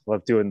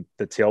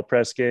the tail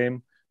press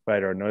game,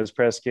 right? Or nose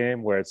press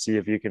game, where see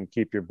if you can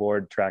keep your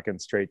board tracking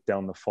straight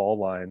down the fall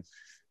line,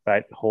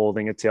 right?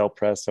 Holding a tail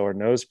press or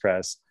nose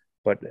press,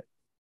 but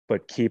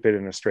keep it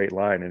in a straight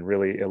line and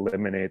really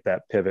eliminate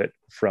that pivot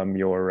from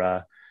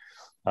your,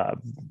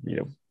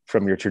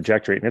 from your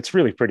trajectory. And it's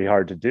really pretty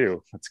hard to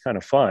do. It's kind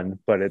of fun,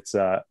 but it's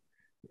a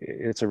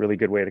really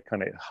good way to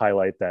kind of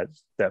highlight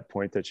that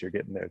point that you're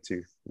getting there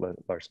too,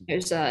 Larson.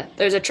 There's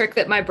a trick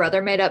that my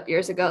brother made up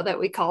years ago that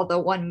we call the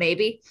one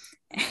maybe.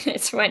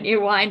 It's when you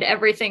wind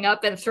everything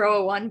up and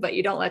throw a one, but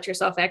you don't let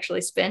yourself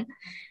actually spin.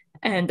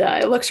 And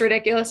it looks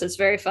ridiculous. It's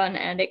very fun,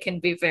 and it can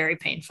be very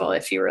painful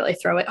if you really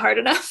throw it hard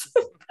enough.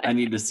 I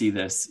need to see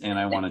this, and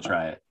I want to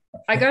try it.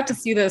 I got to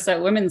see this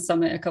at Women's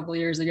Summit a couple of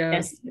years ago.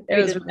 Yes, it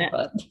was really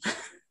fun.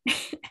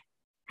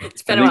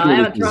 It's been a while. I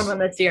haven't thrown one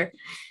this year.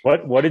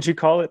 What did you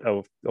call it?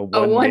 A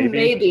one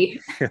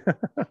maybe.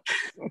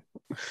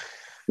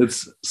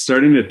 It's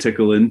starting to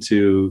tickle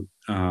into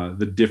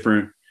the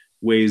different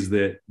ways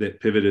that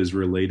pivot is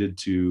related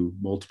to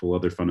multiple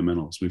other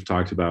fundamentals. We've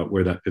talked about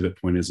where that pivot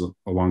point is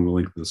along the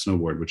length of the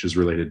snowboard, which is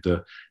related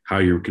to how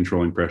you're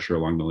controlling pressure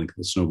along the length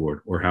of the snowboard,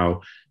 or how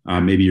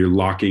maybe you're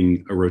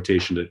locking a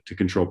rotation to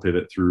control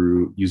pivot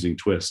through using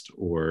twist,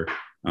 or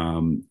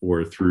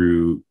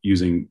through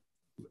using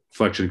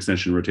flexion,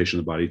 extension, rotation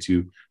of the body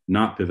to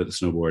not pivot the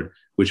snowboard,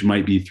 which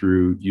might be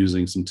through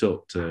using some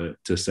tilt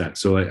to set.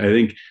 So I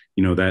think,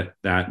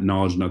 that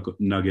knowledge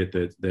nugget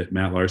that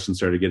Matt Larson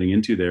started getting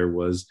into there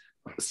was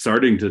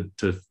starting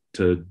to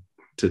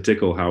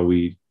tickle how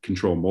we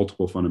control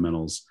multiple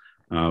fundamentals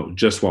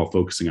just while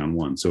focusing on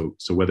one. So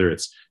whether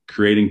it's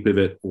creating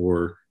pivot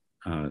or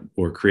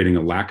creating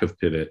a lack of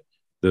pivot,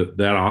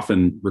 that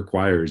often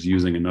requires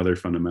using another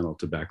fundamental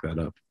to back that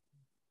up.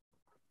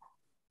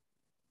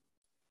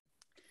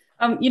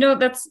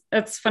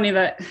 That's funny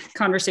that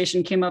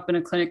conversation came up in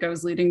a clinic I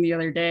was leading the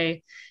other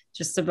day,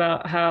 just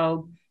about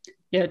how,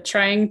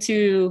 trying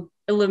to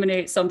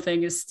eliminate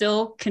something is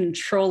still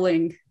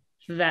controlling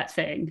that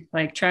thing.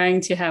 Like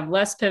trying to have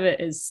less pivot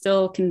is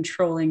still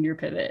controlling your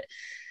pivot.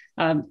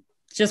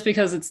 Just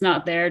because it's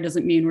not there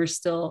doesn't mean we're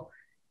still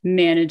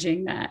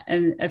managing that.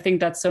 And I think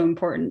that's so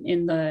important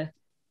in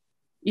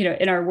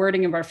in our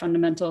wording of our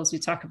fundamentals. We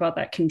talk about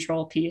that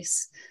control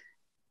piece.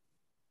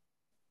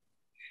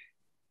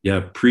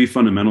 Yeah,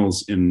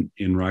 pre-fundamentals in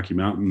Rocky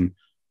Mountain,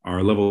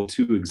 our level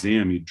 2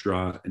 exam, you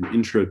draw an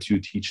intro to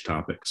teach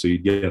topic. So you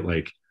get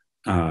like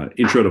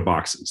intro to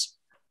boxes,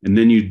 and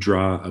then you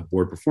draw a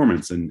board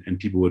performance, and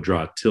people would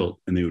draw a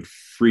tilt, and they would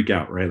freak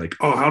out, right? Like,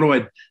 oh, how do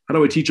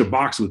I teach a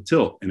box with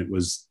tilt? And it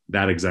was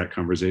that exact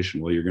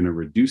conversation. Well, you're going to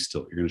reduce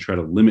tilt. You're going to try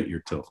to limit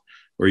your tilt.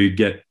 Or you'd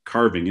get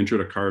carving, intro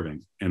to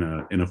carving, and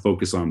a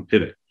focus on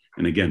pivot.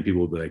 And again,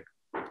 people would be like,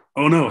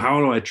 oh no, how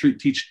do I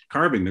teach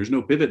carving? There's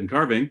no pivot in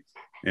carving.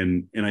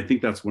 And I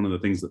think that's one of the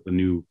things that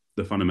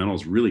the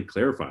fundamentals really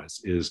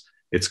clarifies, is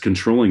it's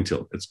controlling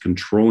tilt, it's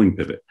controlling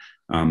pivot,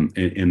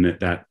 and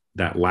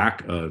that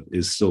lack of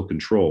is still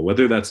control,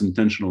 whether that's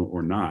intentional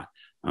or not.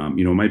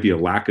 It might be a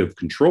lack of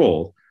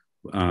control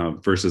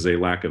versus a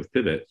lack of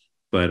pivot,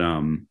 but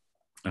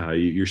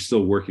you're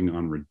still working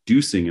on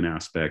reducing an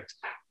aspect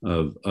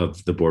of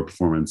the board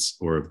performance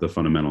or of the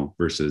fundamental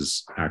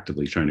versus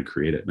actively trying to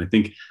create it. And I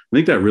think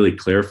that really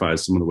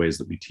clarifies some of the ways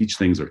that we teach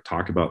things or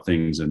talk about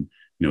things, and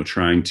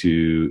trying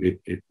to,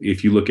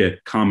 if you look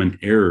at common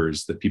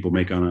errors that people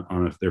make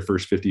on their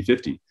first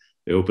 50-50,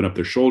 they open up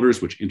their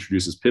shoulders, which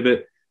introduces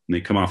pivot, and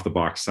they come off the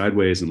box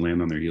sideways and land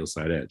on their heel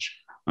side edge.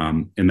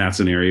 And that's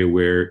an area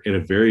where at a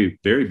very,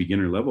 very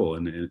beginner level,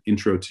 and an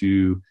intro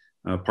to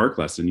park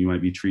lesson, you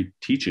might be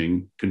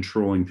teaching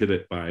controlling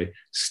pivot by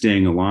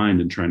staying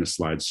aligned and trying to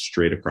slide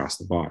straight across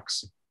the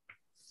box.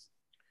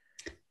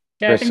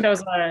 Yeah, I think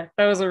that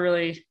was a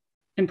really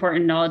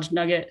important knowledge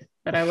nugget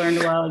that I learned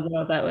a while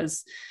ago.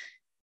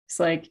 It's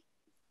like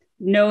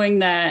knowing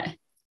that,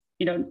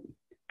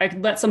 I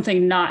could let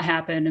something not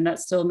happen, and that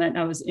still meant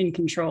I was in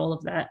control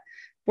of that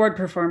board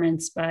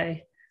performance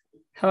by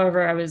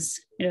however I was,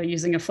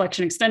 using a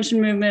flexion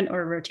extension movement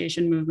or a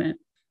rotation movement.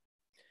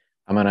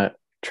 I'm going to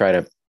try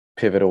to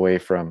pivot away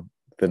from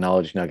the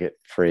knowledge nugget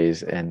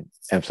phrase and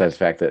emphasize the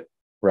fact that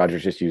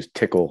Rogers just used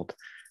tickled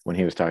when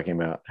he was talking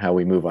about how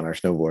we move on our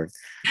snowboard.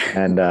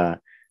 And,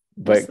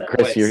 but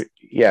Chris,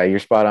 you're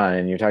spot on.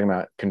 And you're talking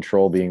about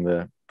control being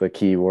the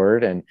key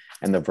word, and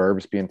the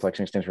verbs being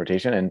flexion, extension,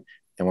 rotation.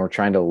 And we're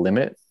trying to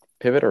limit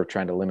pivot or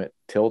trying to limit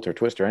tilt or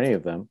twist or any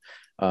of them.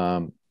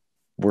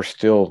 We're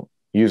still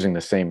using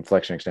the same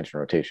flexion, extension,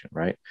 rotation,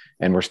 right?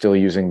 And we're still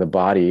using the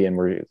body, and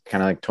we're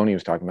kind of like Tony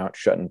was talking about,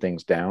 shutting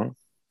things down.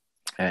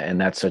 And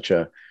that's such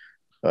a,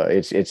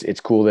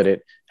 it's cool that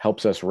it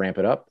helps us ramp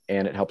it up,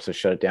 and it helps us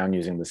shut it down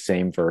using the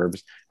same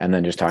verbs, and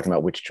then just talking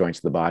about which joints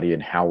of the body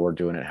and how we're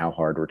doing it, how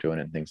hard we're doing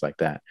it, and things like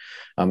that.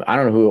 I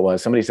don't know who it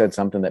was. Somebody said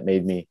something that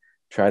made me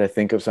try to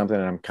think of something,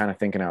 and I'm kind of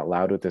thinking out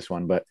loud with this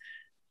one, but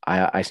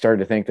I started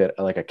to think that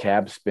like a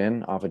cab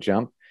spin off a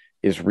jump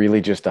is really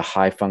just a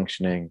high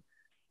functioning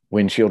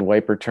windshield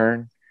wiper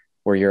turn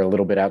where you're a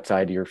little bit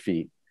outside of your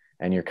feet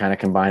and you're kind of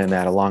combining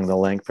that along the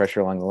length, pressure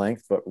along the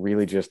length, but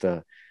really just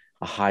a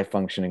high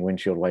functioning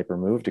windshield wiper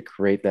move to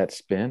create that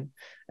spin.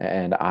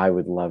 And I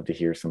would love to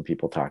hear some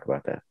people talk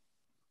about that.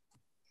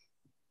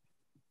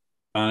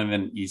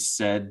 Donovan, you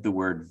said the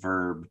word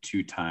verb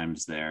 2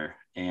 times there,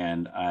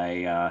 and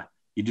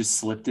you just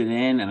slipped it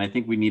in. And I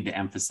think we need to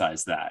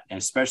emphasize that,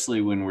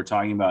 especially when we're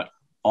talking about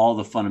all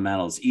the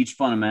fundamentals. Each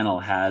fundamental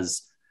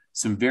has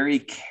some very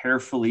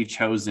carefully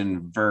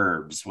chosen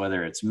verbs,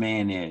 whether it's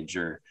manage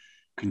or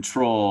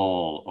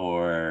control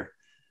or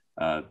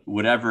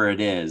whatever it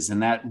is.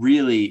 And that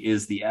really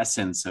is the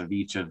essence of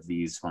each of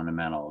these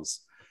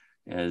fundamentals,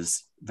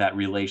 is that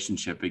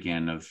relationship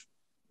again of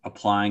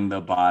applying the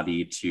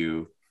body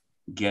to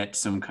get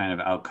some kind of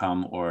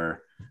outcome,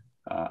 or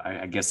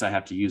I guess I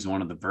have to use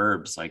one of the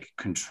verbs, like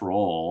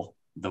control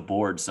the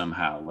board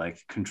somehow,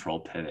 like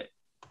control pivot.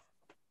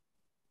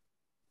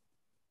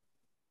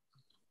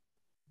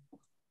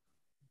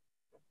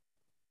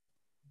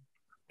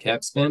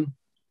 Cap spin.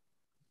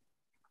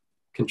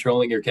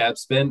 Controlling your cap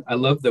spin. I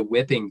love the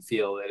whipping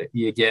feel that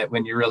you get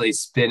when you're really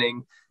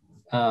spinning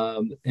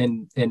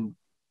and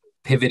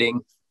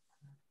pivoting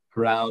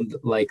around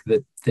like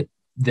the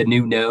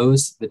new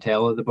nose, the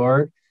tail of the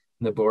board,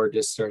 and the board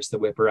just starts to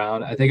whip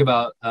around. I think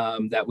about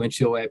that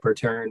windshield wiper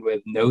turn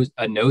with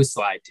a nose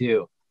slide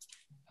too.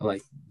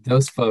 Like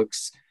those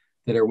folks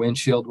that are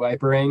windshield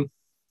wipering,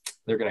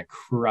 they're gonna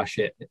crush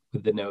it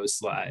with the nose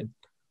slide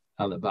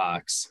on the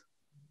box.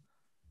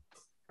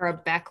 Or a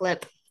back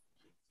lip.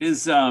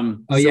 Is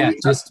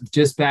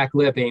just back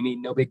lip, Amy.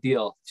 No big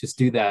deal. Just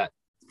do that.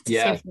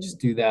 Yeah, just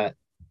do that.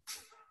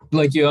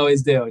 Like you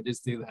always do.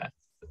 Just do that.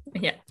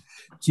 Yeah.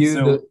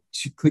 Cue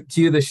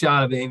the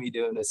shot of Amy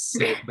doing a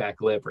sick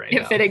back lip right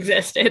now. If it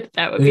existed,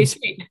 that would be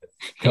sweet.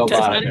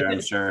 I'm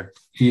sure.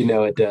 You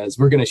know it does.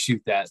 We're gonna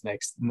shoot that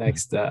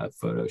next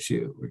photo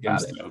shoot. We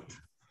got it.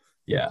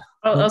 Yeah.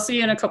 I'll see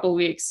you in a couple of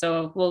weeks,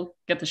 so we'll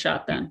get the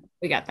shot then.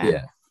 We got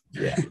that.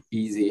 Yeah.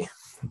 Easy.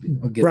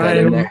 We'll get Brian,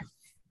 that in there.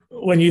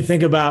 When you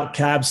think about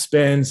cab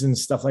spins and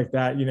stuff like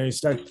that, you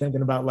start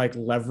thinking about like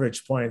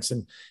leverage points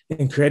and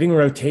creating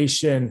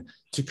rotation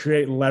to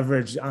create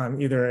leverage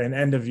on either an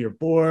end of your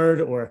board,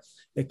 or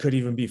it could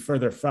even be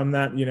further from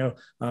that,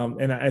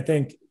 and I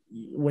think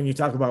when you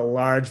talk about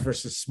large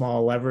versus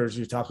small levers,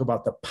 you talk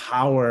about the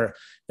power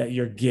that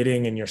you're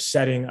getting and you're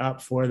setting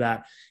up for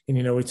that.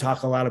 And, we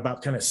talk a lot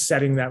about kind of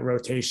setting that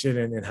rotation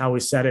and how we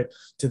set it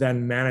to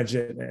then manage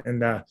it.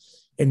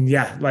 And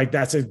yeah, like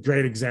that's a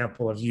great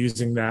example of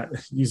using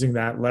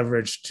that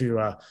leverage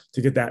to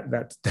get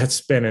that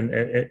spin.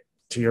 And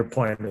to your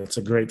point, it's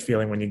a great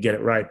feeling when you get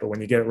it right, but when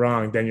you get it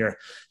wrong, then you're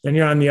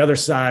on the other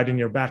side and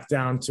you're back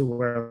down to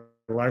where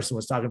Larson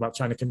was talking about,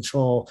 trying to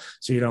control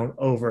so you don't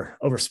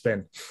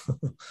overspin.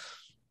 I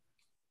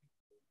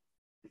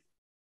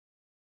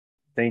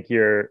think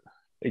your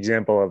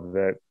example of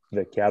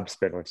the cab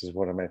spin, which is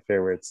one of my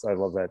favorites. I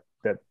love that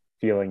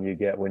feeling you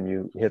get when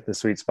you hit the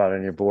sweet spot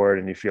on your board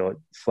and you feel it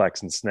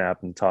flex and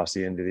snap and toss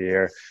you into the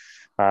air.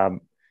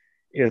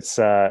 It's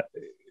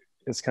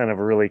kind of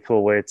a really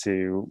cool way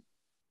to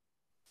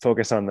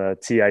focus on the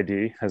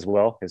TID as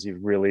well, because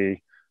you've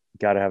really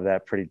got to have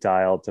that pretty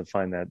dialed to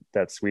find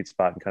that sweet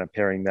spot, and kind of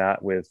pairing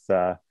that with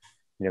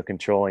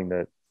controlling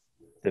the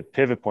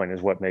pivot point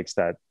is what makes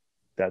that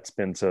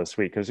spin so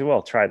sweet. Because we've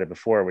all tried it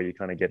before where you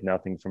kind of get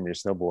nothing from your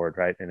snowboard,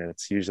 right? And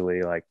it's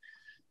usually like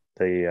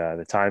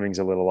the timing's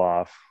a little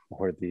off,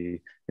 or the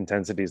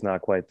intensity is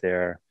not quite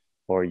there,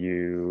 or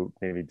you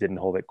maybe didn't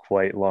hold it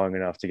quite long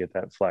enough to get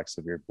that flex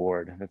of your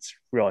board. And it's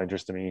real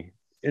interesting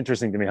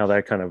to me how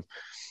that kind of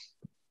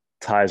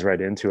ties right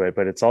into it.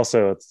 But it's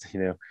also,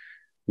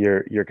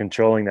 you're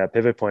controlling that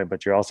pivot point,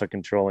 but you're also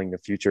controlling the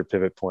future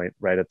pivot point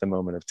right at the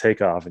moment of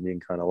takeoff. And you can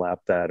kind of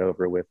lap that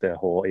over with the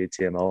whole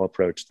ATML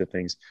approach to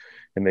things,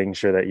 and making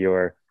sure that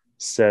you're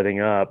setting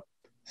up.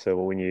 So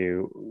when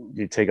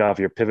you take off,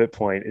 your pivot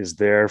point is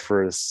there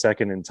for a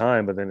second in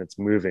time, but then it's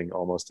moving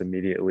almost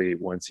immediately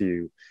once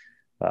you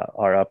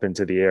are up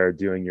into the air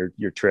doing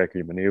your trick or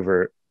your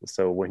maneuver.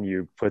 So when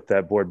you put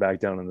that board back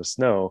down in the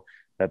snow,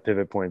 that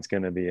pivot point is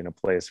going to be in a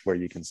place where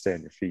you can stay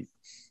on your feet.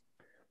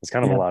 It's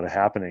kind of a lot of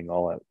happening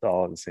all at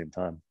the same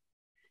time.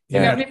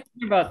 You got me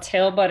thinking about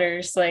tail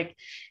butters, like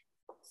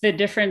the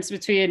difference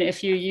between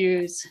if you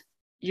use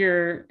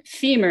your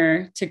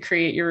femur to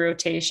create your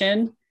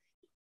rotation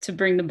to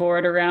bring the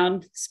board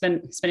around,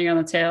 spinning on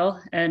the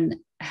tail, and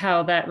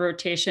how that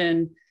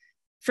rotation,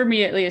 for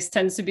me at least,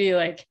 tends to be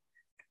like,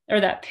 or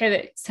that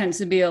pivot tends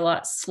to be a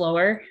lot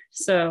slower.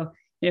 So,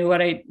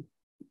 what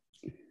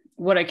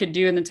I could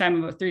do in the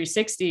time of a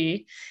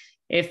 360,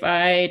 if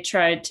I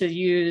tried to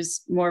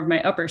use more of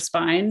my upper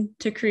spine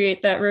to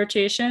create that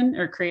rotation,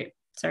 or create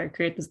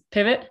this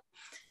pivot,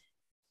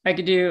 I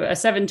could do a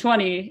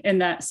 720 in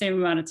that same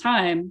amount of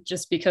time,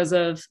 just because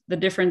of the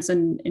difference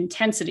in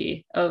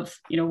intensity of,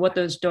 what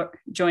those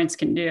joints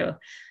can do.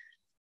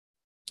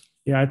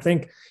 Yeah, I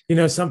think,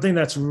 something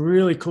that's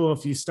really cool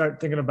if you start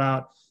thinking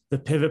about the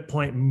pivot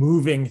point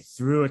moving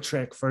through a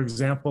trick. For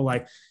example,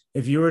 like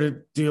if you were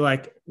to do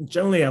like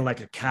generally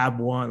like a cab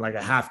one, like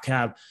a half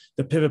cab,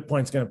 the pivot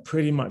point's going to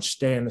pretty much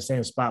stay in the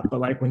same spot. But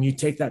like when you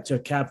take that to a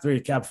cab three,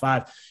 cab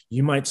five,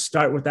 you might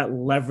start with that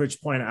leverage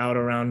point out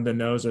around the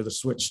nose or the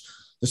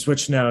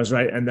switch nose,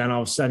 right? And then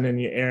all of a sudden in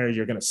the air,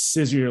 you're going to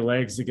scissor your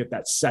legs to get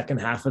that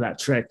second half of that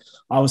trick.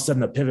 All of a sudden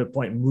the pivot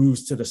point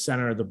moves to the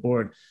center of the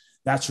board.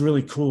 That's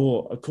really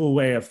cool, a cool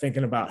way of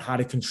thinking about how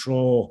to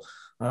control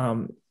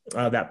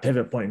that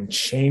pivot point and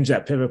change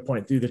that pivot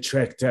point through the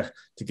trick to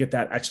get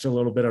that extra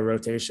little bit of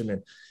rotation.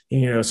 And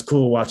it's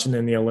cool watching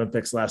in the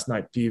Olympics last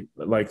night,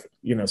 like,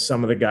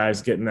 some of the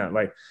guys getting that,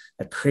 like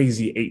that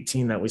crazy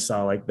 18 that we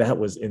saw, like that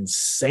was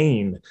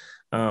insane.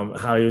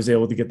 How he was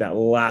able to get that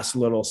last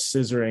little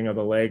scissoring of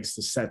the legs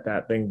to set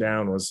that thing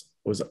down was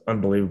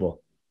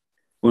unbelievable.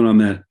 Well,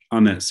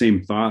 on that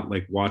same thought,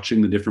 like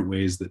watching the different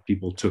ways that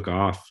people took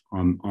off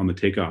on the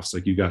takeoffs,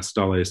 like you got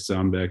Stale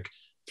Sandbeck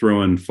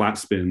throwing flat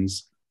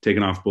spins,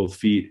 taking off both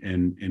feet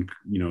and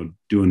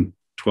doing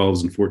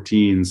 12s and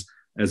 14s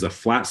as a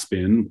flat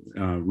spin,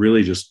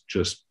 really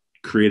just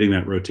creating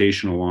that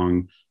rotation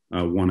along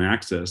one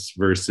axis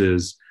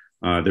versus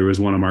there was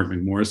one of Mark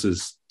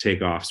McMorris's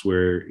takeoffs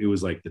where it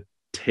was like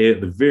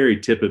the very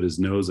tip of his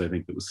nose, I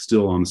think, that was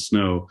still on the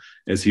snow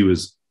as he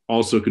was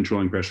also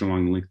controlling pressure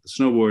along the length of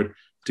the snowboard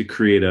to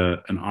create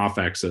an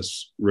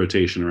off-axis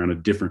rotation around a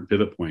different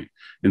pivot point.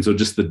 And so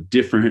just the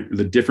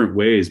different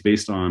ways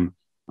based on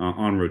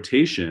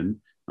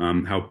rotation,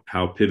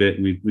 how pivot,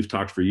 and we've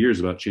talked for years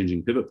about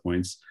changing pivot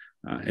points.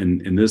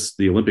 And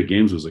the Olympic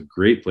Games was a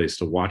great place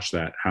to watch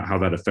that, how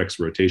that affects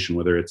rotation,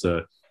 whether it's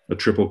a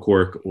triple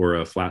cork or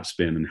a flat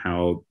spin, and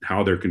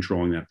how they're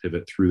controlling that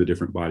pivot through the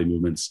different body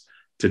movements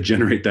to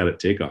generate that at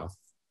takeoff.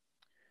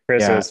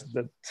 Chris, yeah.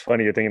 It's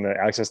funny you're thinking the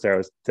axis there. I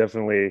was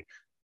definitely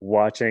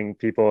watching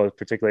people,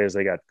 particularly as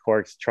they got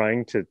corks,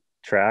 trying to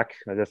track.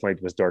 I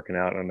definitely was dorking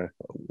out on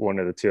one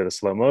of the two of the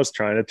slow-mos,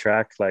 trying to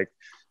track. Like,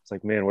 it's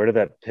like, man, where did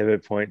that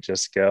pivot point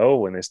just go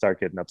when they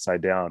start getting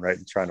upside down, right?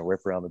 And trying to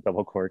whip around the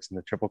double corks and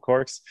the triple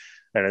corks.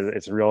 And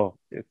it's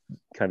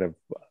kind of,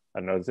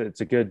 I don't know,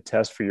 it's a good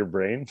test for your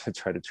brain to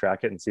try to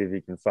track it and see if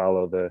you can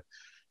follow the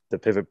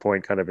pivot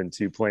point kind of in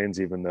two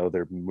planes, even though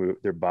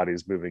their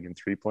body's moving in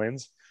three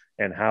planes,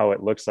 and how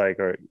it looks like,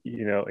 or,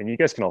 and you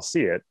guys can all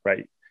see it,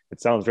 right? It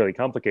sounds really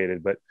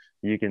complicated, but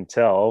you can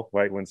tell,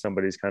 right, when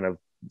somebody's kind of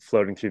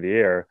floating through the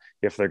air,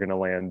 if they're going to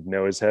land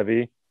nose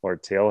heavy or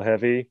tail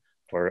heavy,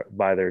 or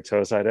by their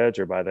toe side edge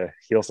or by the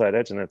heel side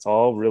edge. And it's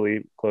all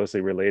really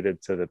closely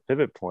related to the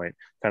pivot point,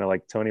 kind of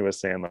like Tony was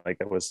saying, like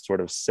it was sort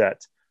of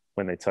set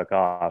when they took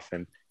off.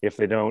 And if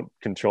they don't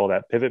control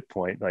that pivot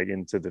point, like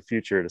into the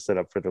future to set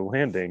up for the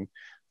landing,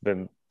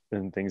 then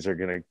things are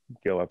going to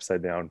go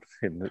upside down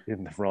in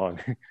the wrong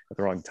at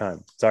the wrong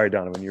time. Sorry,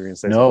 Donovan, you were going to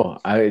say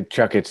something.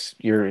 Chuck,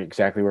 you're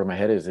exactly where my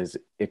head is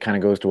it kind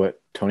of goes to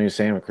what Tony was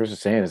saying, what Chris was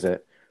saying, is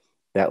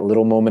that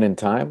little moment in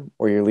time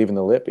where you're leaving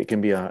the lip. It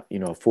can be a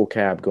full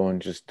cab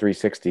going just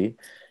 360,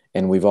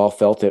 and we've all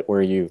felt it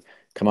where you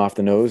come off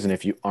the nose, and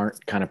if you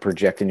aren't kind of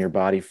projecting your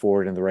body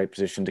forward in the right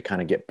position to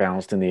kind of get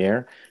balanced in the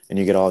air and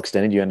you get all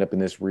extended, you end up in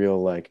this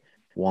real like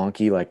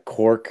wonky like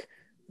cork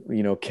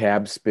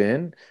cab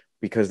spin,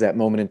 because that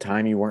moment in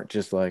time you weren't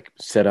just like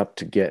set up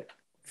to get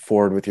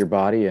forward with your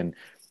body. And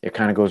it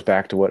kind of goes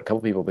back to what a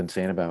couple people have been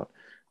saying about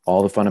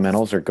all the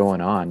fundamentals are going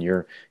on.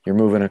 You're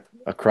moving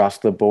across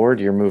the board,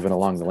 you're moving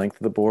along the length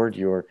of the board,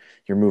 you're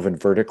moving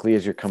vertically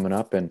as you're coming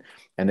up, and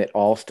it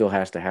all still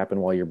has to happen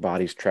while your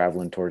body's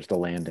traveling towards the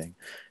landing.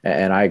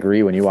 And I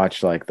agree, when you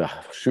watch like the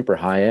super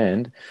high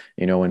end,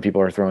 when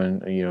people are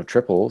throwing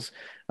triples,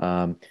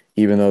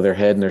 even though their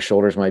head and their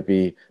shoulders might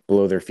be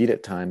below their feet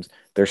at times,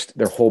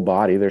 their whole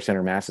body, their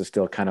center mass is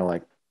still kind of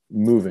like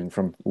moving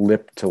from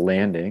lip to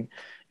landing.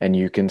 And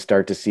you can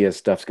start to see as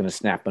stuff's going to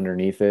snap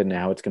underneath it and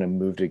how it's going to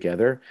move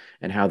together,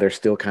 and how they're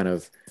still kind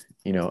of,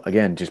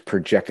 again, just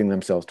projecting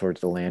themselves towards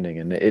the landing.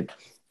 And it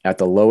at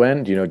the low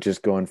end,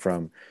 just going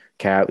from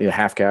cab,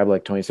 half cab,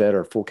 like Tony said,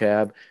 or full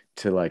cab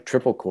to like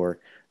triple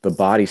cork, the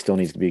body still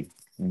needs to be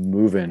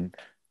moving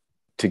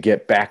to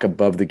get back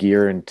above the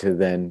gear and to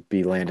then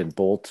be landed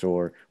bolts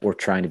or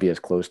trying to be as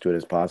close to it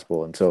as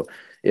possible. And so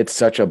it's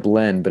such a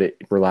blend, but it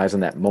relies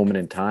on that moment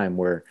in time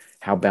where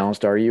how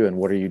balanced are you and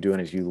what are you doing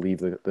as you leave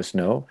the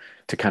snow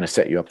to kind of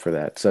set you up for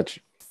that. Such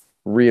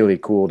really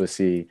cool to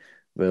see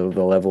the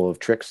level of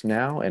tricks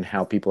now and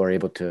how people are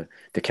able to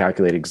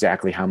calculate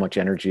exactly how much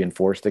energy and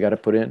force they got to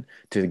put in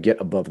to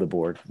get above the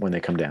board when they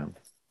come down.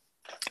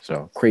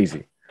 So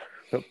crazy.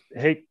 So,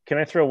 hey, can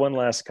I throw one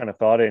last kind of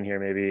thought in here?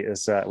 Maybe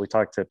is we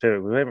talked to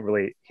pivot. We haven't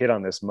really hit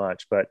on this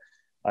much, but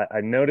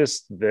I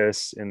noticed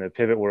this in the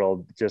pivot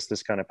world just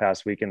this kind of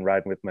past weekend,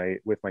 riding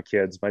with my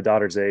kids. My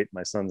daughter's 8,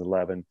 my son's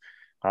 11,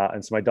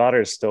 and so my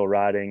daughter is still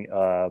riding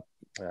a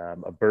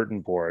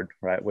Burton board,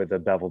 right, with a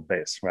beveled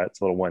base, right?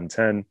 It's a little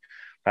 110,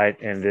 right?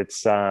 And it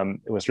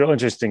was real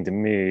interesting to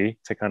me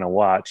to kind of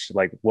watch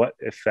like what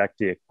effect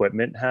the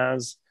equipment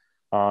has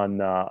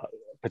on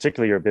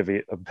particularly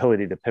your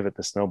ability to pivot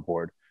the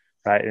snowboard,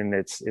 right? And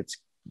it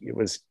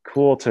was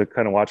cool to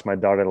kind of watch my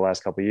daughter the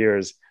last couple of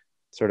years,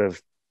 sort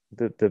of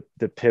the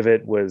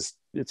pivot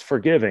it's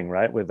forgiving,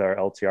 right? With our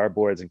LTR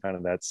boards and kind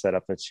of that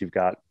setup that you've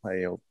got,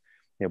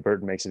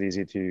 Burton makes it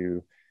easy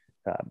to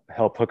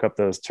help hook up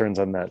those turns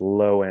on that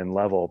low end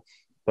level.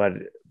 But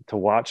to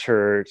watch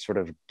her sort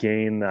of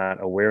gain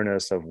that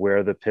awareness of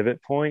where the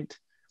pivot point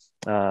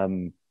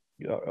is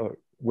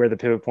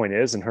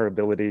and her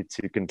ability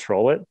to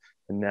control it.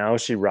 And now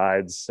she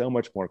rides so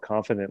much more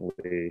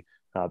confidently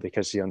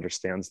because she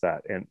understands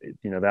that. And,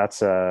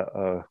 that's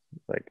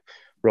like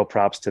real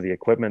props to the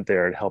equipment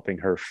there and helping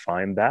her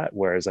find that.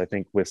 Whereas I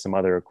think with some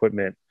other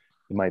equipment,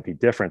 it might be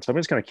different. So I'm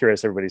just kind of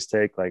curious everybody's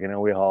take. Like, I know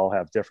we all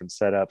have different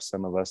setups.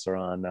 Some of us are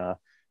on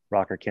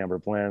rocker camber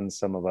blends.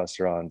 Some of us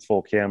are on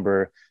full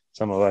camber.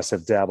 Some of us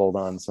have dabbled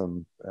on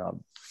some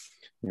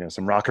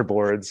rocker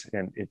boards,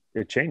 and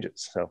it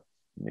changes. So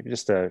maybe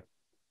just a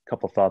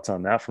couple thoughts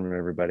on that from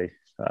everybody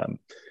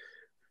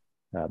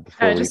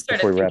before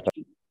we wrap up.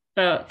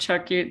 About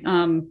Chuck,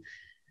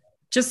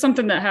 just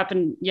something that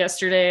happened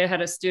yesterday. I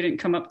had a student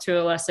come up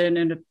to a lesson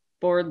and a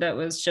board that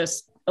was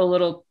just a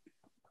little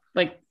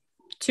like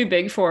too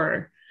big for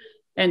her.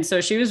 And so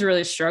she was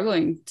really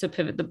struggling to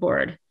pivot the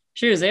board.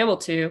 She was able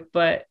to,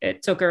 but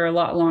it took her a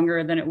lot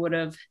longer than it would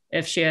have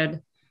if she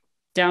had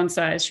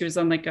downsized. She was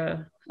on like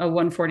a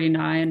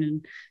 149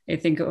 and I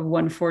think a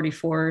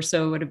 144.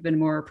 So it would have been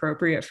more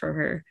appropriate for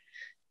her.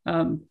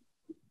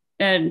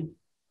 And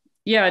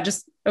yeah,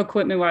 just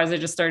equipment wise, I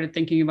just started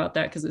thinking about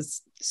that because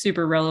it's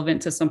super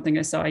relevant to something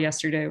I saw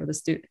yesterday with a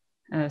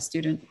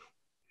student.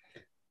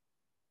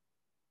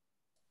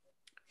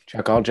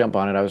 Chuck, I'll jump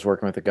on it. I was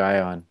working with a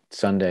guy on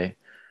Sunday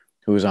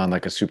who was on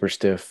like a super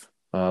stiff,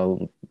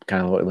 kind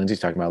of what Lyndsey's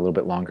talking about, a little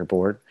bit longer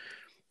board.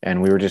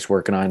 And we were just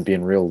working on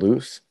being real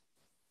loose.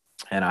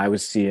 And I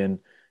was seeing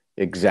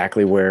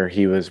exactly where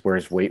his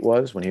weight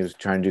was when he was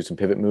trying to do some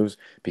pivot moves,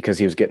 because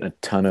he was getting a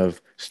ton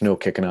of snow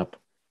kicking up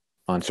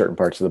on certain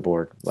parts of the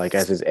board. Like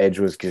as his edge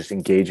was just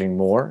engaging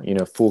more,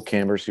 full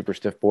camber, super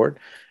stiff board.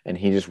 And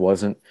he just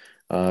wasn't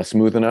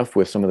smooth enough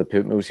with some of the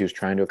pivot moves he was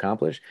trying to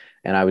accomplish.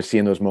 And I was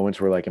seeing those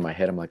moments where like in my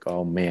head, I'm like,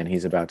 oh man,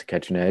 he's about to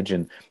catch an edge.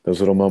 And those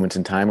little moments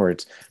in time where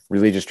it's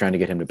really just trying to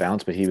get him to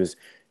bounce, but he was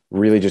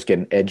really just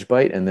getting edge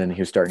bite. And then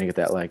he was starting to get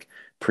that like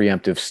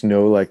preemptive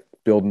snow, like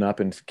building up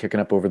and kicking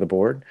up over the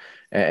board.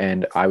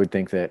 And I would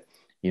think that,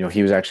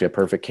 he was actually a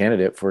perfect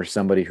candidate for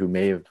somebody who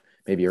may have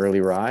maybe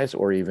early rise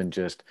or even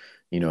just,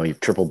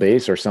 triple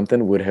base or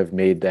something would have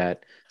made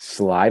that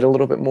slide a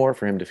little bit more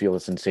for him to feel the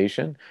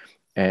sensation.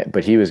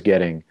 But he was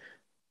getting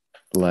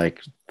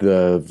like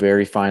the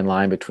very fine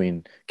line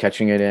between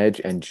catching an edge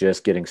and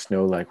just getting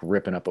snow like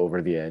ripping up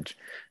over the edge.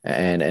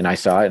 And I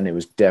saw it, and it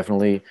was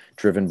definitely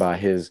driven by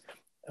his,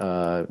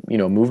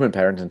 movement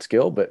patterns and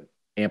skill, but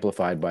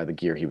amplified by the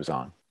gear he was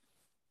on.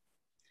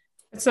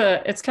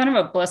 It's kind of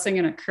a blessing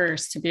and a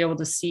curse to be able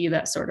to see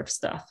that sort of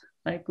stuff.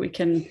 Like we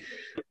can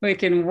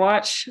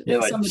watch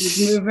some of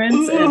these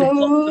movements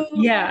and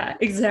yeah,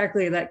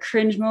 exactly. That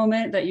cringe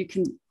moment that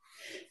it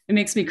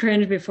makes me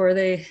cringe before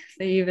they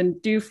even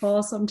do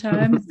fall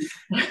sometimes.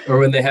 Or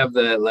when they have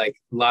the like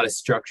a lot of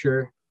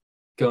structure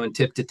going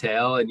tip to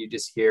tail and you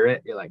just hear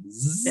it, you're like,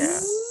 yeah.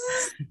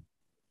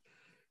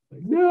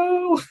 Like,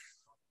 no.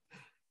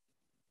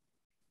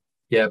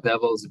 Yeah,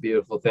 bevel is a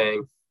beautiful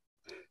thing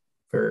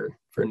for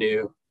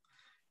new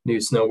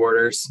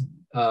snowboarders.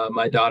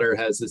 My daughter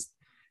has this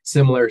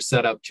similar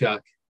setup,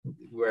 Chuck,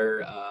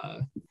 where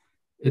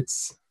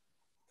it's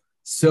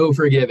so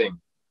forgiving.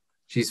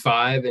 She's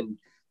 5 and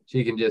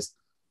she can just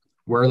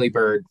whirly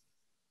bird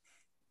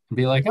and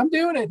be like, I'm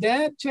doing it,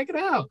 Dad. Check it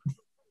out.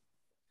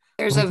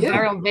 There's a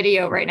viral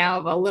video right now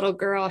of a little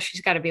girl.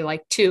 She's got to be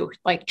like 2,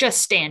 like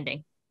just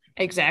standing.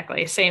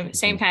 Exactly. Same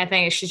kind of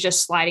thing. She's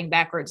just sliding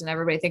backwards and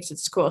everybody thinks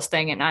it's the coolest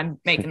thing. And I'm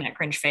making that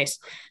cringe face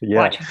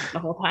watching it the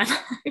whole time.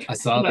 I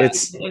saw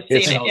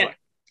that.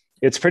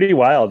 It's pretty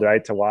wild,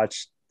 right? To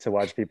watch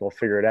people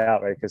figure it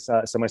out, right? Because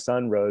so my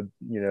son rode,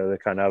 the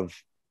kind of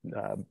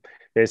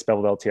base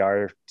beveled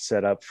LTR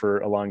setup for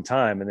a long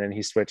time. And then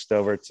he switched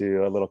over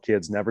to a little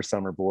kid's Never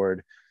Summer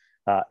board.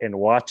 And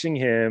watching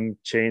him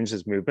change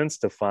his movements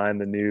to find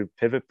the new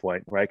pivot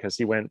point, right? Because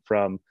he went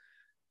from,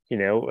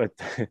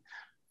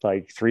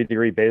 like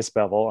 3-degree base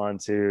bevel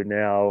onto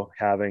now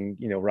having,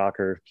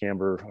 rocker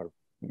camber,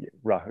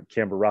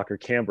 rocker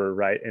camber,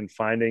 right? And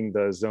finding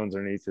those zones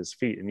underneath his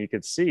feet. And you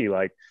could see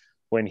like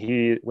when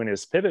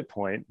his pivot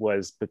point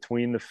was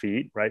between the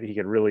feet, right? He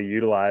could really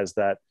utilize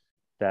that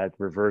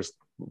reverse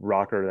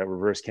rocker, that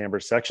reverse camber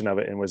section of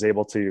it, and was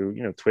able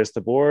to, twist the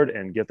board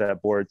and get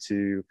that board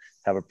to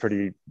have a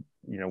pretty,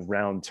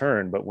 round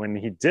turn. But when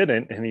he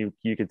didn't, and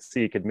you could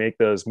see he could make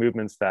those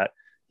movements that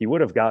he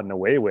would have gotten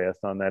away with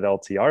on that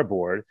LTR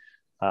board,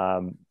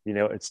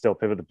 it's still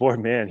pivot the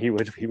board, man, he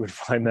would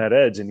find that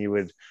edge, and he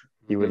would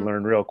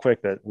learn real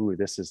quick that, ooh,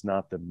 this is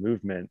not the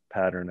movement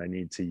pattern I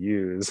need to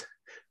use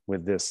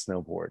with this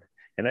snowboard.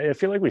 And I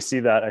feel like I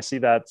see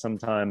that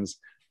sometimes,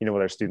 with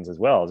our students as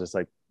well, just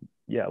like,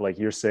 yeah, like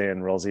you're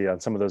saying, Rosie, on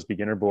some of those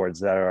beginner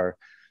boards that are,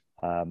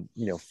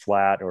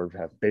 flat or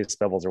have base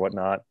bevels or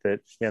whatnot, that,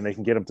 man, they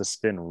can get them to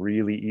spin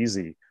really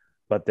easy,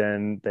 but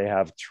then they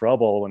have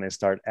trouble when they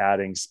start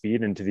adding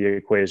speed into the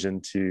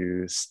equation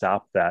to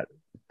stop that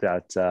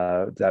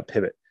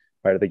pivot,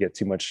 right? Or they get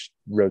too much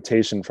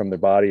rotation from their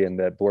body and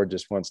that board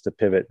just wants to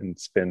pivot and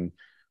spin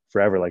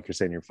forever, like you're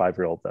saying your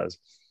 5-year-old does.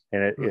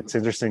 And it's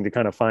interesting to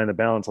kind of find the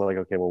balance of like,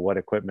 okay, well, what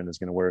equipment is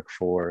going to work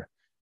for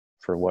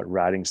what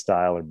riding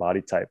style or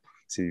body type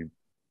to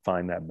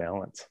find that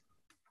balance.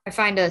 I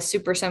find a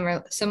super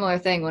similar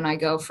thing when I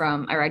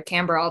ride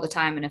camber all the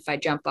time. And if I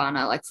jump on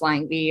a like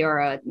flying V or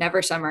a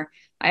never summer,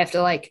 I have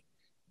to like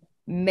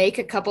make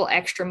a couple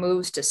extra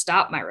moves to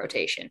stop my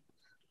rotation.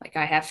 Like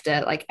I have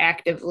to like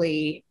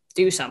actively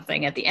do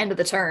something at the end of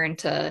the turn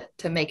to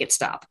make it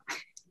stop.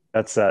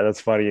 That's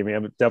funny. I mean,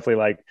 I'm definitely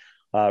like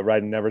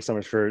riding never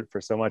summers for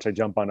so much. I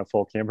jump on a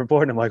full camber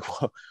board and I'm like,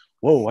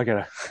 whoa, I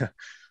gotta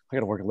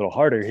work a little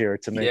harder here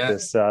to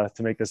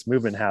make this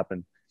movement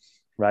happen.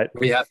 Right.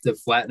 We have to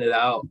flatten it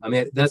out. I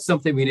mean, that's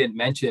something we didn't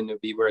mention. It'd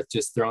be worth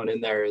just throwing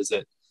in there is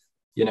that,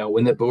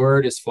 when the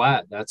board is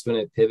flat, that's when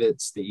it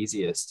pivots the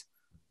easiest.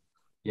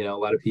 A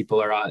lot of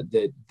people are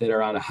that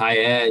are on a high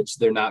edge.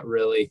 They're not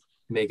really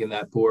making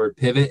that board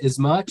pivot as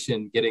much,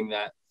 and getting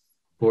that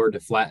board to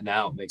flatten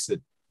out makes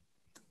it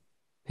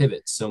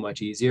pivot so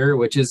much easier,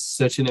 which is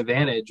such an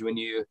advantage when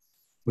you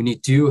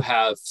do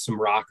have some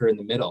rocker in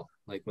the middle.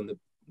 Like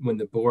when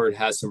the board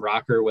has some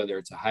rocker, whether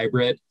it's a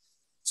hybrid,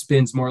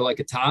 spins more like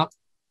a top,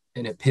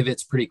 and it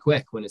pivots pretty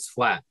quick when it's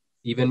flat.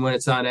 Even when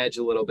it's on edge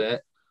a little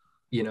bit,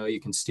 you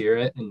can steer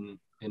it and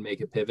make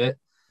it pivot.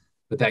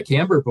 But that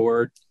camber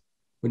board,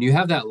 when you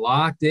have that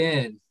locked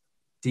in,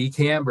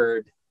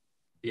 decambered,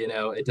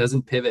 it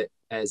doesn't pivot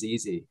as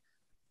easy.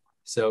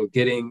 So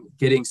getting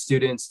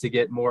students to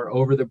get more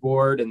over the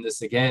board, and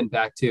this again,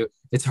 back to,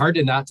 it's hard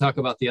to not talk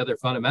about the other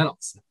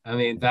fundamentals. I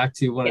mean, back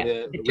to one of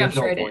the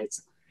original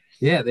points.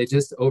 Yeah, they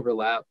just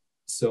overlap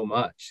so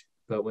much.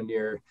 But when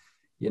you're,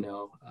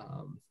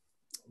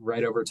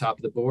 right over top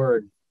of the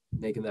board,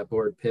 making that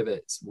board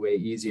pivot, it's way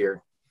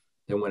easier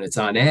than when it's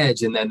on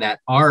edge. And then that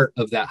art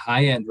of that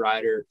high-end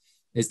rider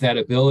is that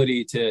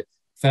ability to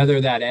feather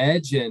that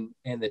edge and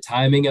the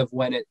timing of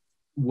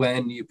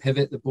when you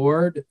pivot the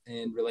board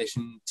in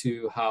relation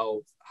to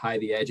how high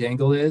the edge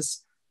angle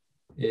is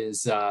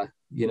some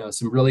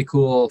really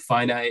cool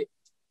finite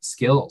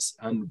skills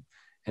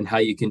and how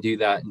you can do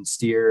that and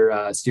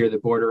steer the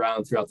board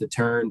around throughout the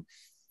turn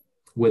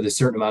with a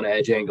certain amount of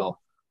edge angle.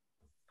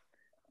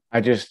 I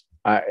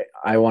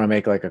want to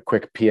make like a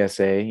quick PSA,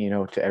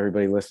 to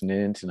everybody listening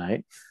in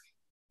tonight.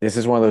 This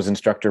is one of those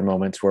instructor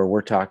moments where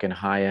we're talking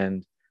high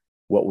end,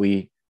 what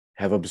we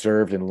have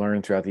observed and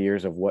learned throughout the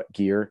years of what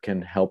gear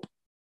can help,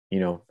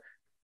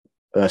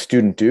 a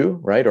student do,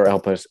 right? Or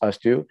help us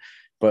do.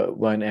 But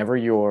whenever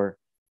you're,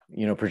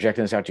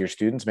 projecting this out to your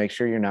students, make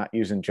sure you're not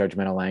using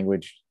judgmental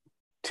language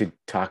to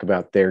talk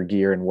about their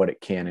gear and what it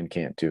can and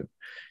can't do,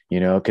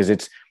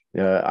 because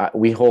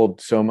we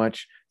hold so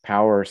much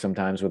power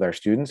sometimes with our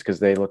students because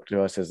they look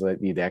to us as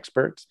the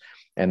experts.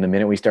 And the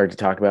minute we start to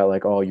talk about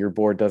like, oh, your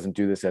board doesn't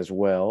do this as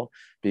well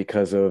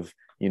because of,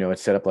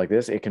 it's set up like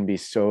this, it can be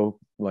so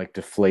like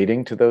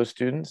deflating to those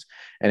students.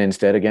 And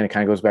instead, again, it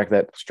kind of goes back to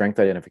that strength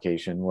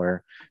identification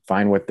where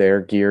find what their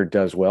gear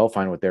does well,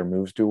 find what their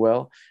moves do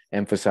well,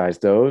 emphasize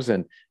those,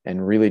 and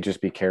really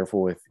just be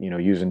careful with,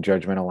 using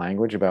judgmental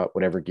language about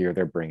whatever gear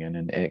they're bringing.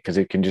 And because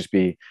it can just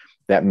be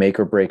that make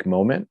or break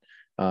moment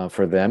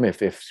for them,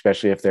 if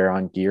especially if they're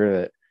on gear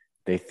that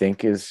they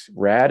think is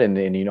rad, and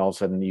all of a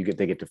sudden they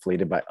get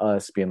deflated by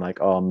us being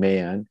like, oh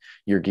man,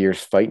 your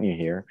gear's fighting you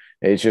here.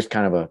 It's just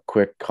kind of a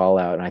quick call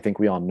out. And I think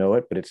we all know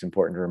it, but it's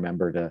important to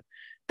remember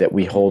that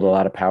we hold a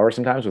lot of power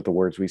sometimes with the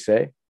words we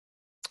say,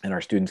 and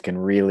our students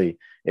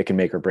it can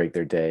make or break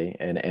their day.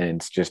 And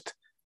it's just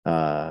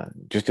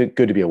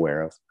good to be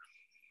aware of.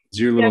 Is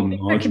your little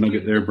knowledge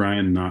nugget there,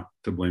 Brian, not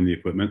to blame the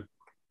equipment?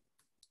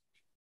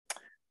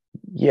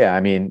 Yeah.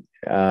 I mean,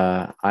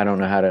 I don't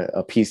know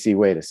a PC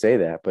way to say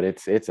that, but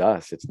it's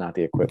us. It's not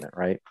the equipment,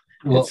 right?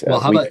 Well,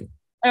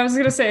 I was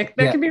going to say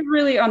that can be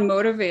really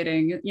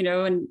unmotivating,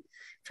 and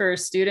for a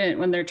student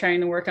when they're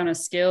trying to work on a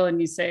skill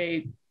and you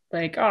say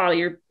like, oh,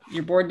 your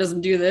board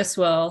doesn't do this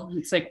well.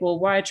 It's like, well,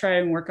 why try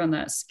and work on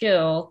that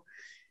skill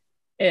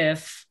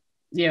if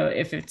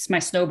it's my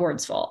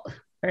snowboard's fault,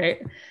 right?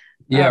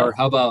 Yeah. Or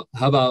how about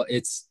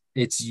it's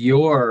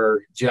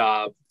your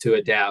job to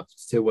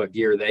adapt to what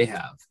gear they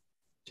have.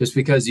 Just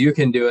because you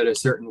can do it a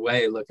certain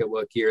way, look at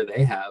what gear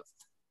they have.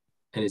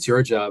 And it's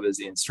your job as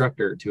the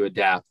instructor to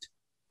adapt.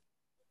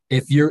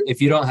 If you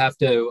don't have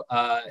to,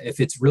 if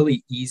it's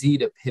really easy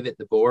to pivot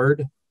the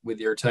board with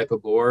your type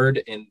of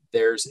board and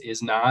theirs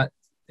is not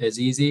as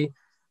easy,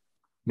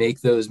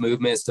 make those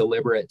movements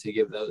deliberate to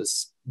give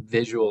those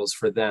visuals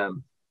for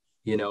them.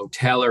 Use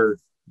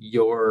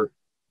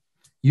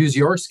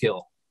your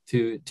skill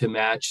to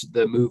match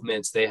the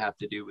movements they have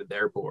to do with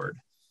their board.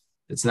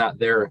 It's not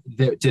to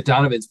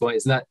Donovan's point,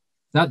 it's not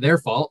their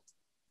fault.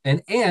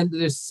 and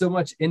there's so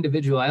much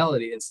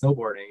individuality in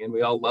snowboarding, and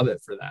we all love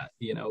it for that.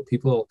 You know,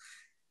 people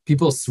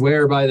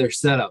swear by their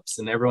setups,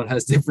 and everyone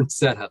has different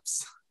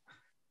setups,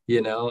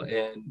 you know,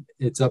 and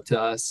it's up to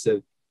us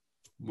to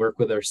work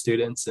with our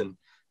students and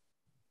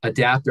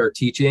adapt our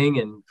teaching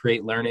and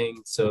create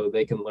learning so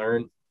they can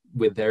learn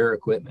with their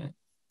equipment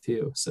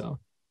too. So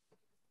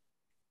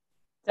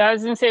I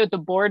was going to say with the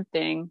board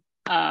thing,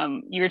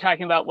 you were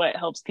talking about what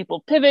helps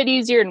people pivot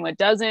easier and what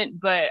doesn't,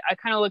 but I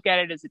kind of look at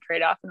it as a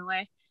trade-off in a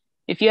way.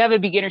 If you have a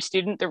beginner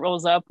student that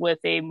rolls up with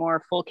a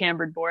more full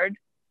cambered board,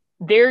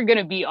 they're going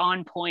to be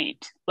on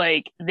point.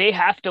 Like, they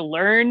have to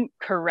learn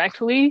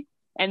correctly,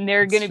 and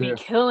they're going to be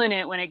killing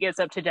it when it gets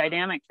up to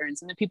dynamic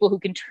turns. And the people who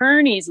can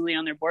turn easily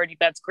on their board,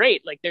 that's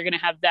great. Like, they're going to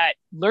have that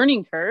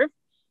learning curve,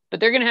 but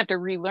they're going to have to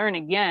relearn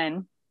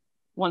again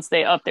once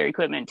they up their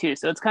equipment too.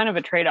 So it's kind of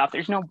a trade-off.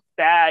 There's no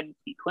bad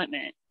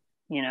equipment,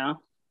 you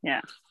know?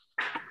 Yeah.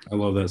 I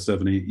love that,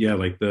 Stephanie. Yeah,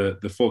 like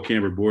the full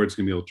camber board's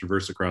gonna be able to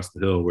traverse across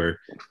the hill, where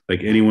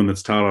like anyone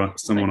that's taught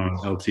someone on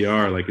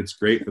LTR, like it's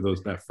great for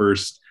that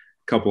first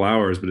couple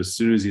hours, but as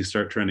soon as you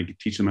start trying to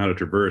teach them how to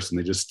traverse and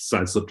they just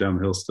side slip down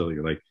the hill still,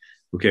 you're like,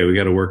 okay, we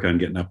got to work on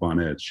getting up on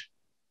edge.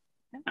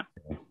 Yeah.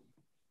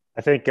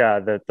 I think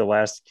that the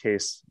last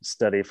case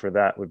study for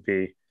that would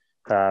be,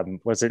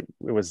 it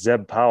was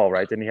Zeb Powell,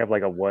 right? Didn't he have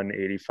like a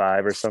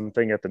 185 or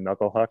something at the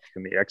Knuckle Huck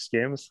in the X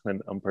Games?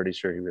 And I'm pretty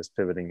sure he was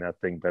pivoting that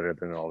thing better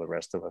than all the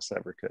rest of us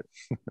ever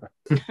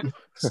could.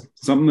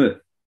 Something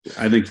that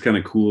I think is kind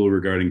of cool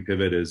regarding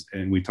pivot is,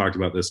 and we talked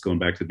about this going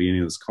back to the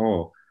beginning of this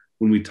call,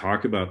 when we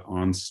talk about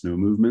on snow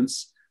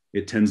movements,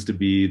 it tends to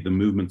be the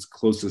movements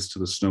closest to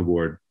the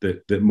snowboard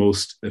that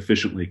most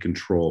efficiently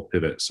control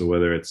pivot. So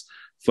whether it's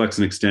flex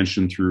and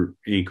extension through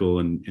ankle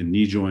and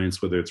knee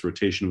joints, whether it's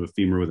rotation of a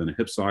femur within a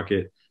hip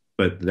socket,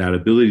 but that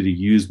ability to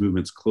use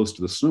movements close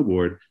to the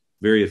snowboard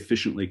very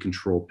efficiently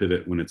control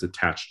pivot when it's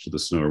attached to the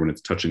snow or when it's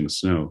touching the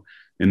snow.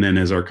 And then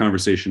as our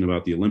conversation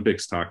about the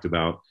Olympics talked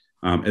about,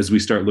 as we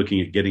start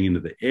looking at getting into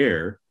the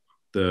air,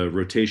 the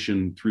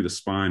rotation through the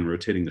spine,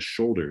 rotating the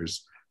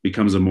shoulders,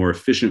 becomes a more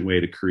efficient way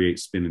to create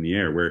spin in the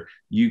air, where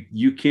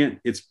you can't,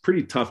 it's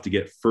pretty tough to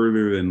get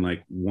further than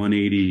like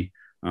 180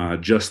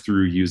 just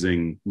through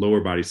using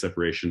lower body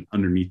separation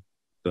underneath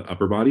the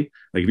upper body.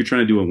 Like if you're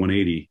trying to do a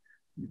 180,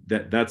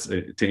 that's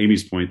to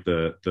Amy's point,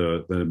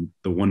 the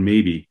one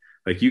maybe,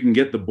 like you can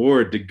get the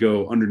board to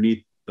go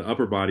underneath the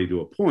upper body to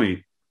a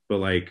point, but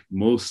like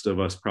most of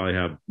us probably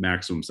have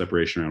maximum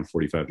separation around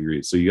 45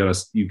 degrees. So you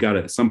got to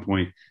at some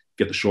point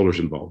get the shoulders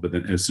involved. But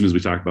then as soon as we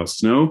talk about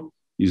snow,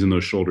 using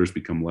those shoulders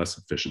become less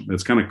efficient.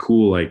 It's kind of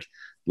cool,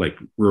 like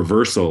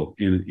reversal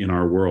in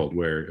our world,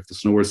 where if the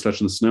snowboard's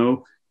touching the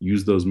snow,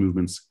 use those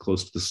movements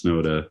close to the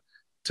snow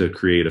to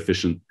create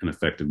efficient and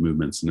effective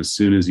movements. And as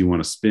soon as you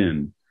want to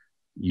spin,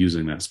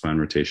 using that spine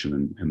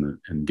rotation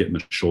and getting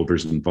the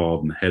shoulders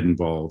involved and the head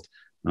involved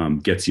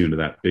gets you into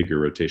that bigger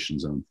rotation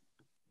zone.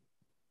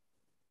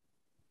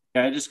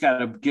 Yeah, I just got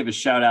to give a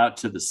shout out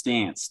to the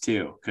stance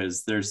too,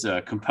 because there's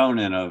a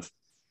component of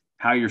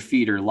how your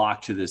feet are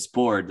locked to this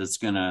board that's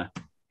going to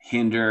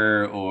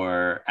hinder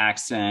or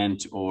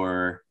accent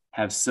or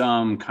have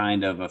some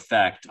kind of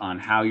effect on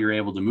how you're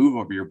able to move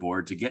over your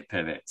board to get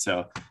pivot.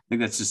 So I think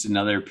that's just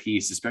another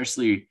piece,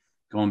 especially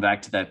going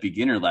back to that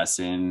beginner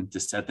lesson, to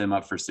set them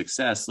up for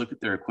success. Look at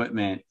their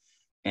equipment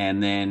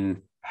and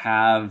then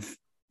have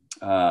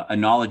a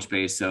knowledge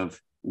base of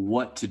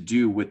what to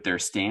do with their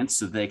stance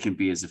so they can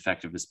be as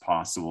effective as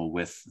possible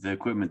with the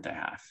equipment they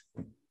have.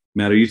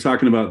 Matt, are you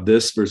talking about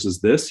this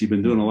versus this? You've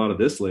been doing a lot of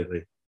this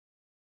lately.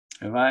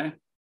 Have I?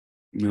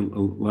 A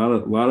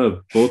lot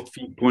of both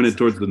feet pointed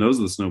towards the nose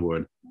of the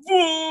snowboard.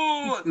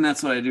 And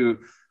that's what I do.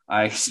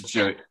 I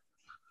show.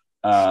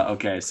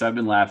 Okay, so I've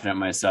been laughing at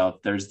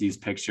myself. There's these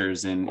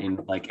pictures in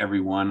like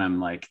every one.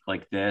 I'm like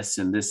this,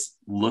 and this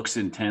looks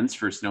intense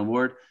for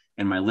snowboard,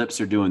 and my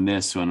lips are doing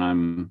this when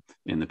I'm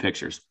in the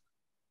pictures,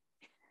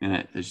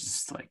 and it's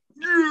just like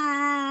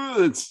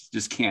it's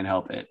just can't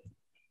help it.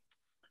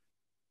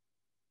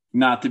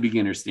 Not the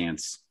beginner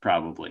stance,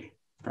 probably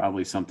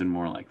something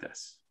more like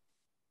this.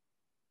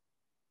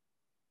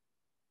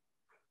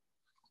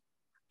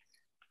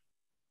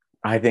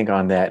 I think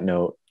on that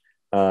note,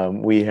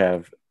 we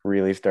have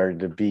really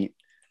started to beat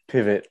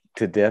pivot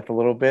to death a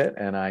little bit.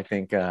 And I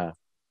think,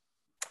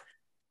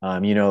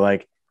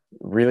 like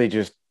really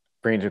just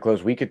bringing it to a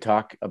close, we could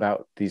talk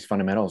about these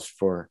fundamentals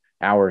for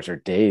hours or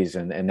days.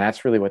 And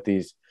that's really what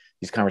these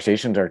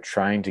conversations are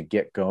trying to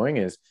get going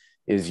is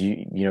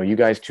you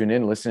guys tune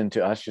in, listen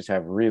to us, just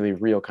have really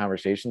real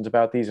conversations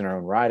about these in our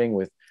own riding,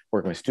 with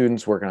working with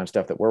students, working on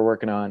stuff that we're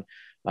working on.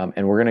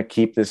 And we're going to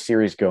keep this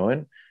series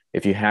going.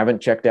 If you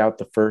haven't checked out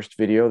the first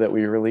video that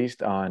we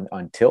released on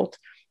tilt,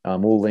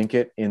 we'll link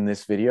it in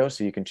this video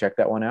so you can check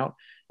that one out.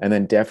 And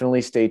then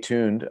definitely stay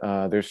tuned.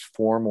 There's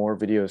 4 more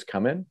videos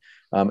coming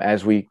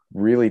as we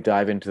really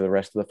dive into the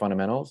rest of the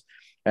fundamentals.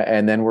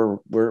 And then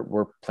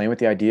we're playing with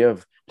the idea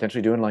of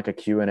potentially doing like a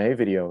Q&A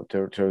video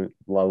to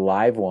a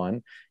live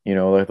one,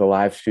 with a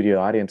live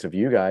studio audience of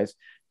you guys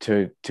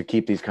to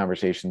keep these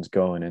conversations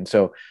going. And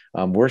so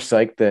we're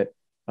psyched that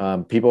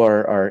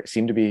People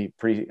seem to be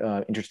pretty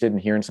interested in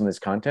hearing some of this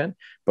content,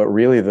 but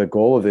really the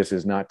goal of this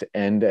is not to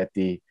end at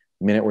the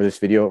minute where this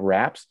video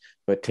wraps,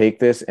 but take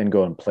this and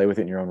go and play with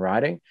it in your own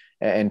riding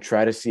and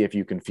try to see if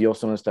you can feel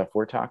some of the stuff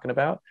we're talking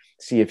about,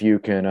 see if you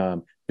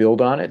can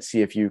build on it,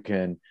 see if you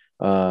can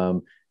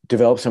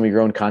develop some of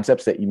your own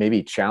concepts that you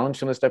maybe challenge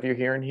some of the stuff you're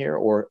hearing here,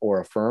 or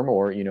affirm,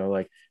 or, you know,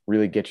 like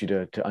really get you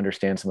to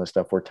understand some of the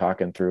stuff we're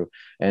talking through.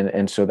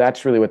 And so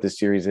that's really what this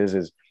series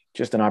is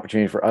just an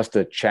opportunity for us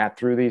to chat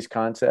through these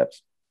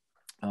concepts,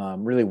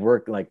 really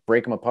work, like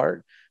break them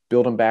apart,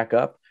 build them back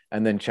up,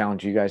 and then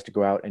challenge you guys to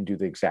go out and do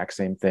the exact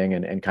same thing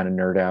and kind of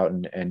nerd out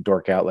and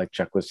dork out like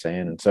Chuck was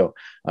saying. And so,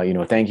 you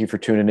know, thank you for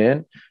tuning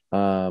in.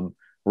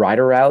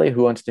 Rider Rally,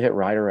 who wants to hit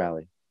Rider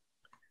Rally?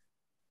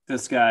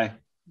 This guy.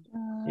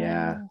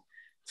 Yeah.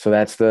 So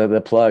that's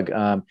the plug.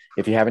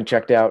 If you haven't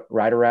checked out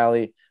Rider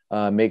Rally,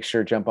 make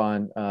sure jump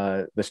on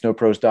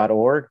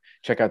thesnowpros.org,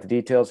 check out the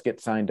details, get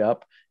signed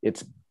up.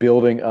 It's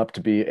building up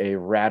to be a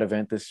rad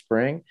event this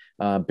spring,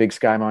 Big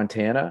Sky,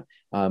 Montana.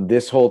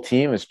 This whole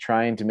team is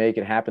trying to make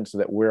it happen so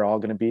that we're all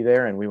going to be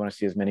there, and we want to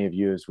see as many of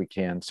you as we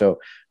can. So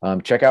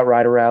check out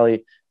Rider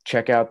Rally,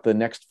 check out the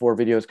next 4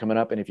 videos coming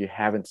up. And if you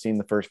haven't seen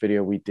the first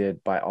video we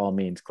did, by all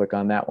means, click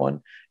on that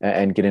one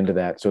and get into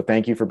that. So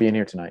thank you for being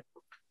here tonight.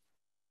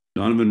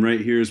 Donovan,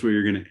 right here is where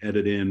you're going to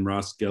edit in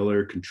Ross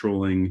Geller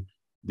controlling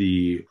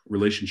the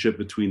relationship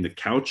between the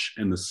couch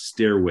and the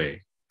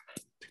stairway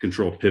to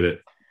control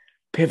pivot.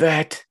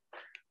 Pivot.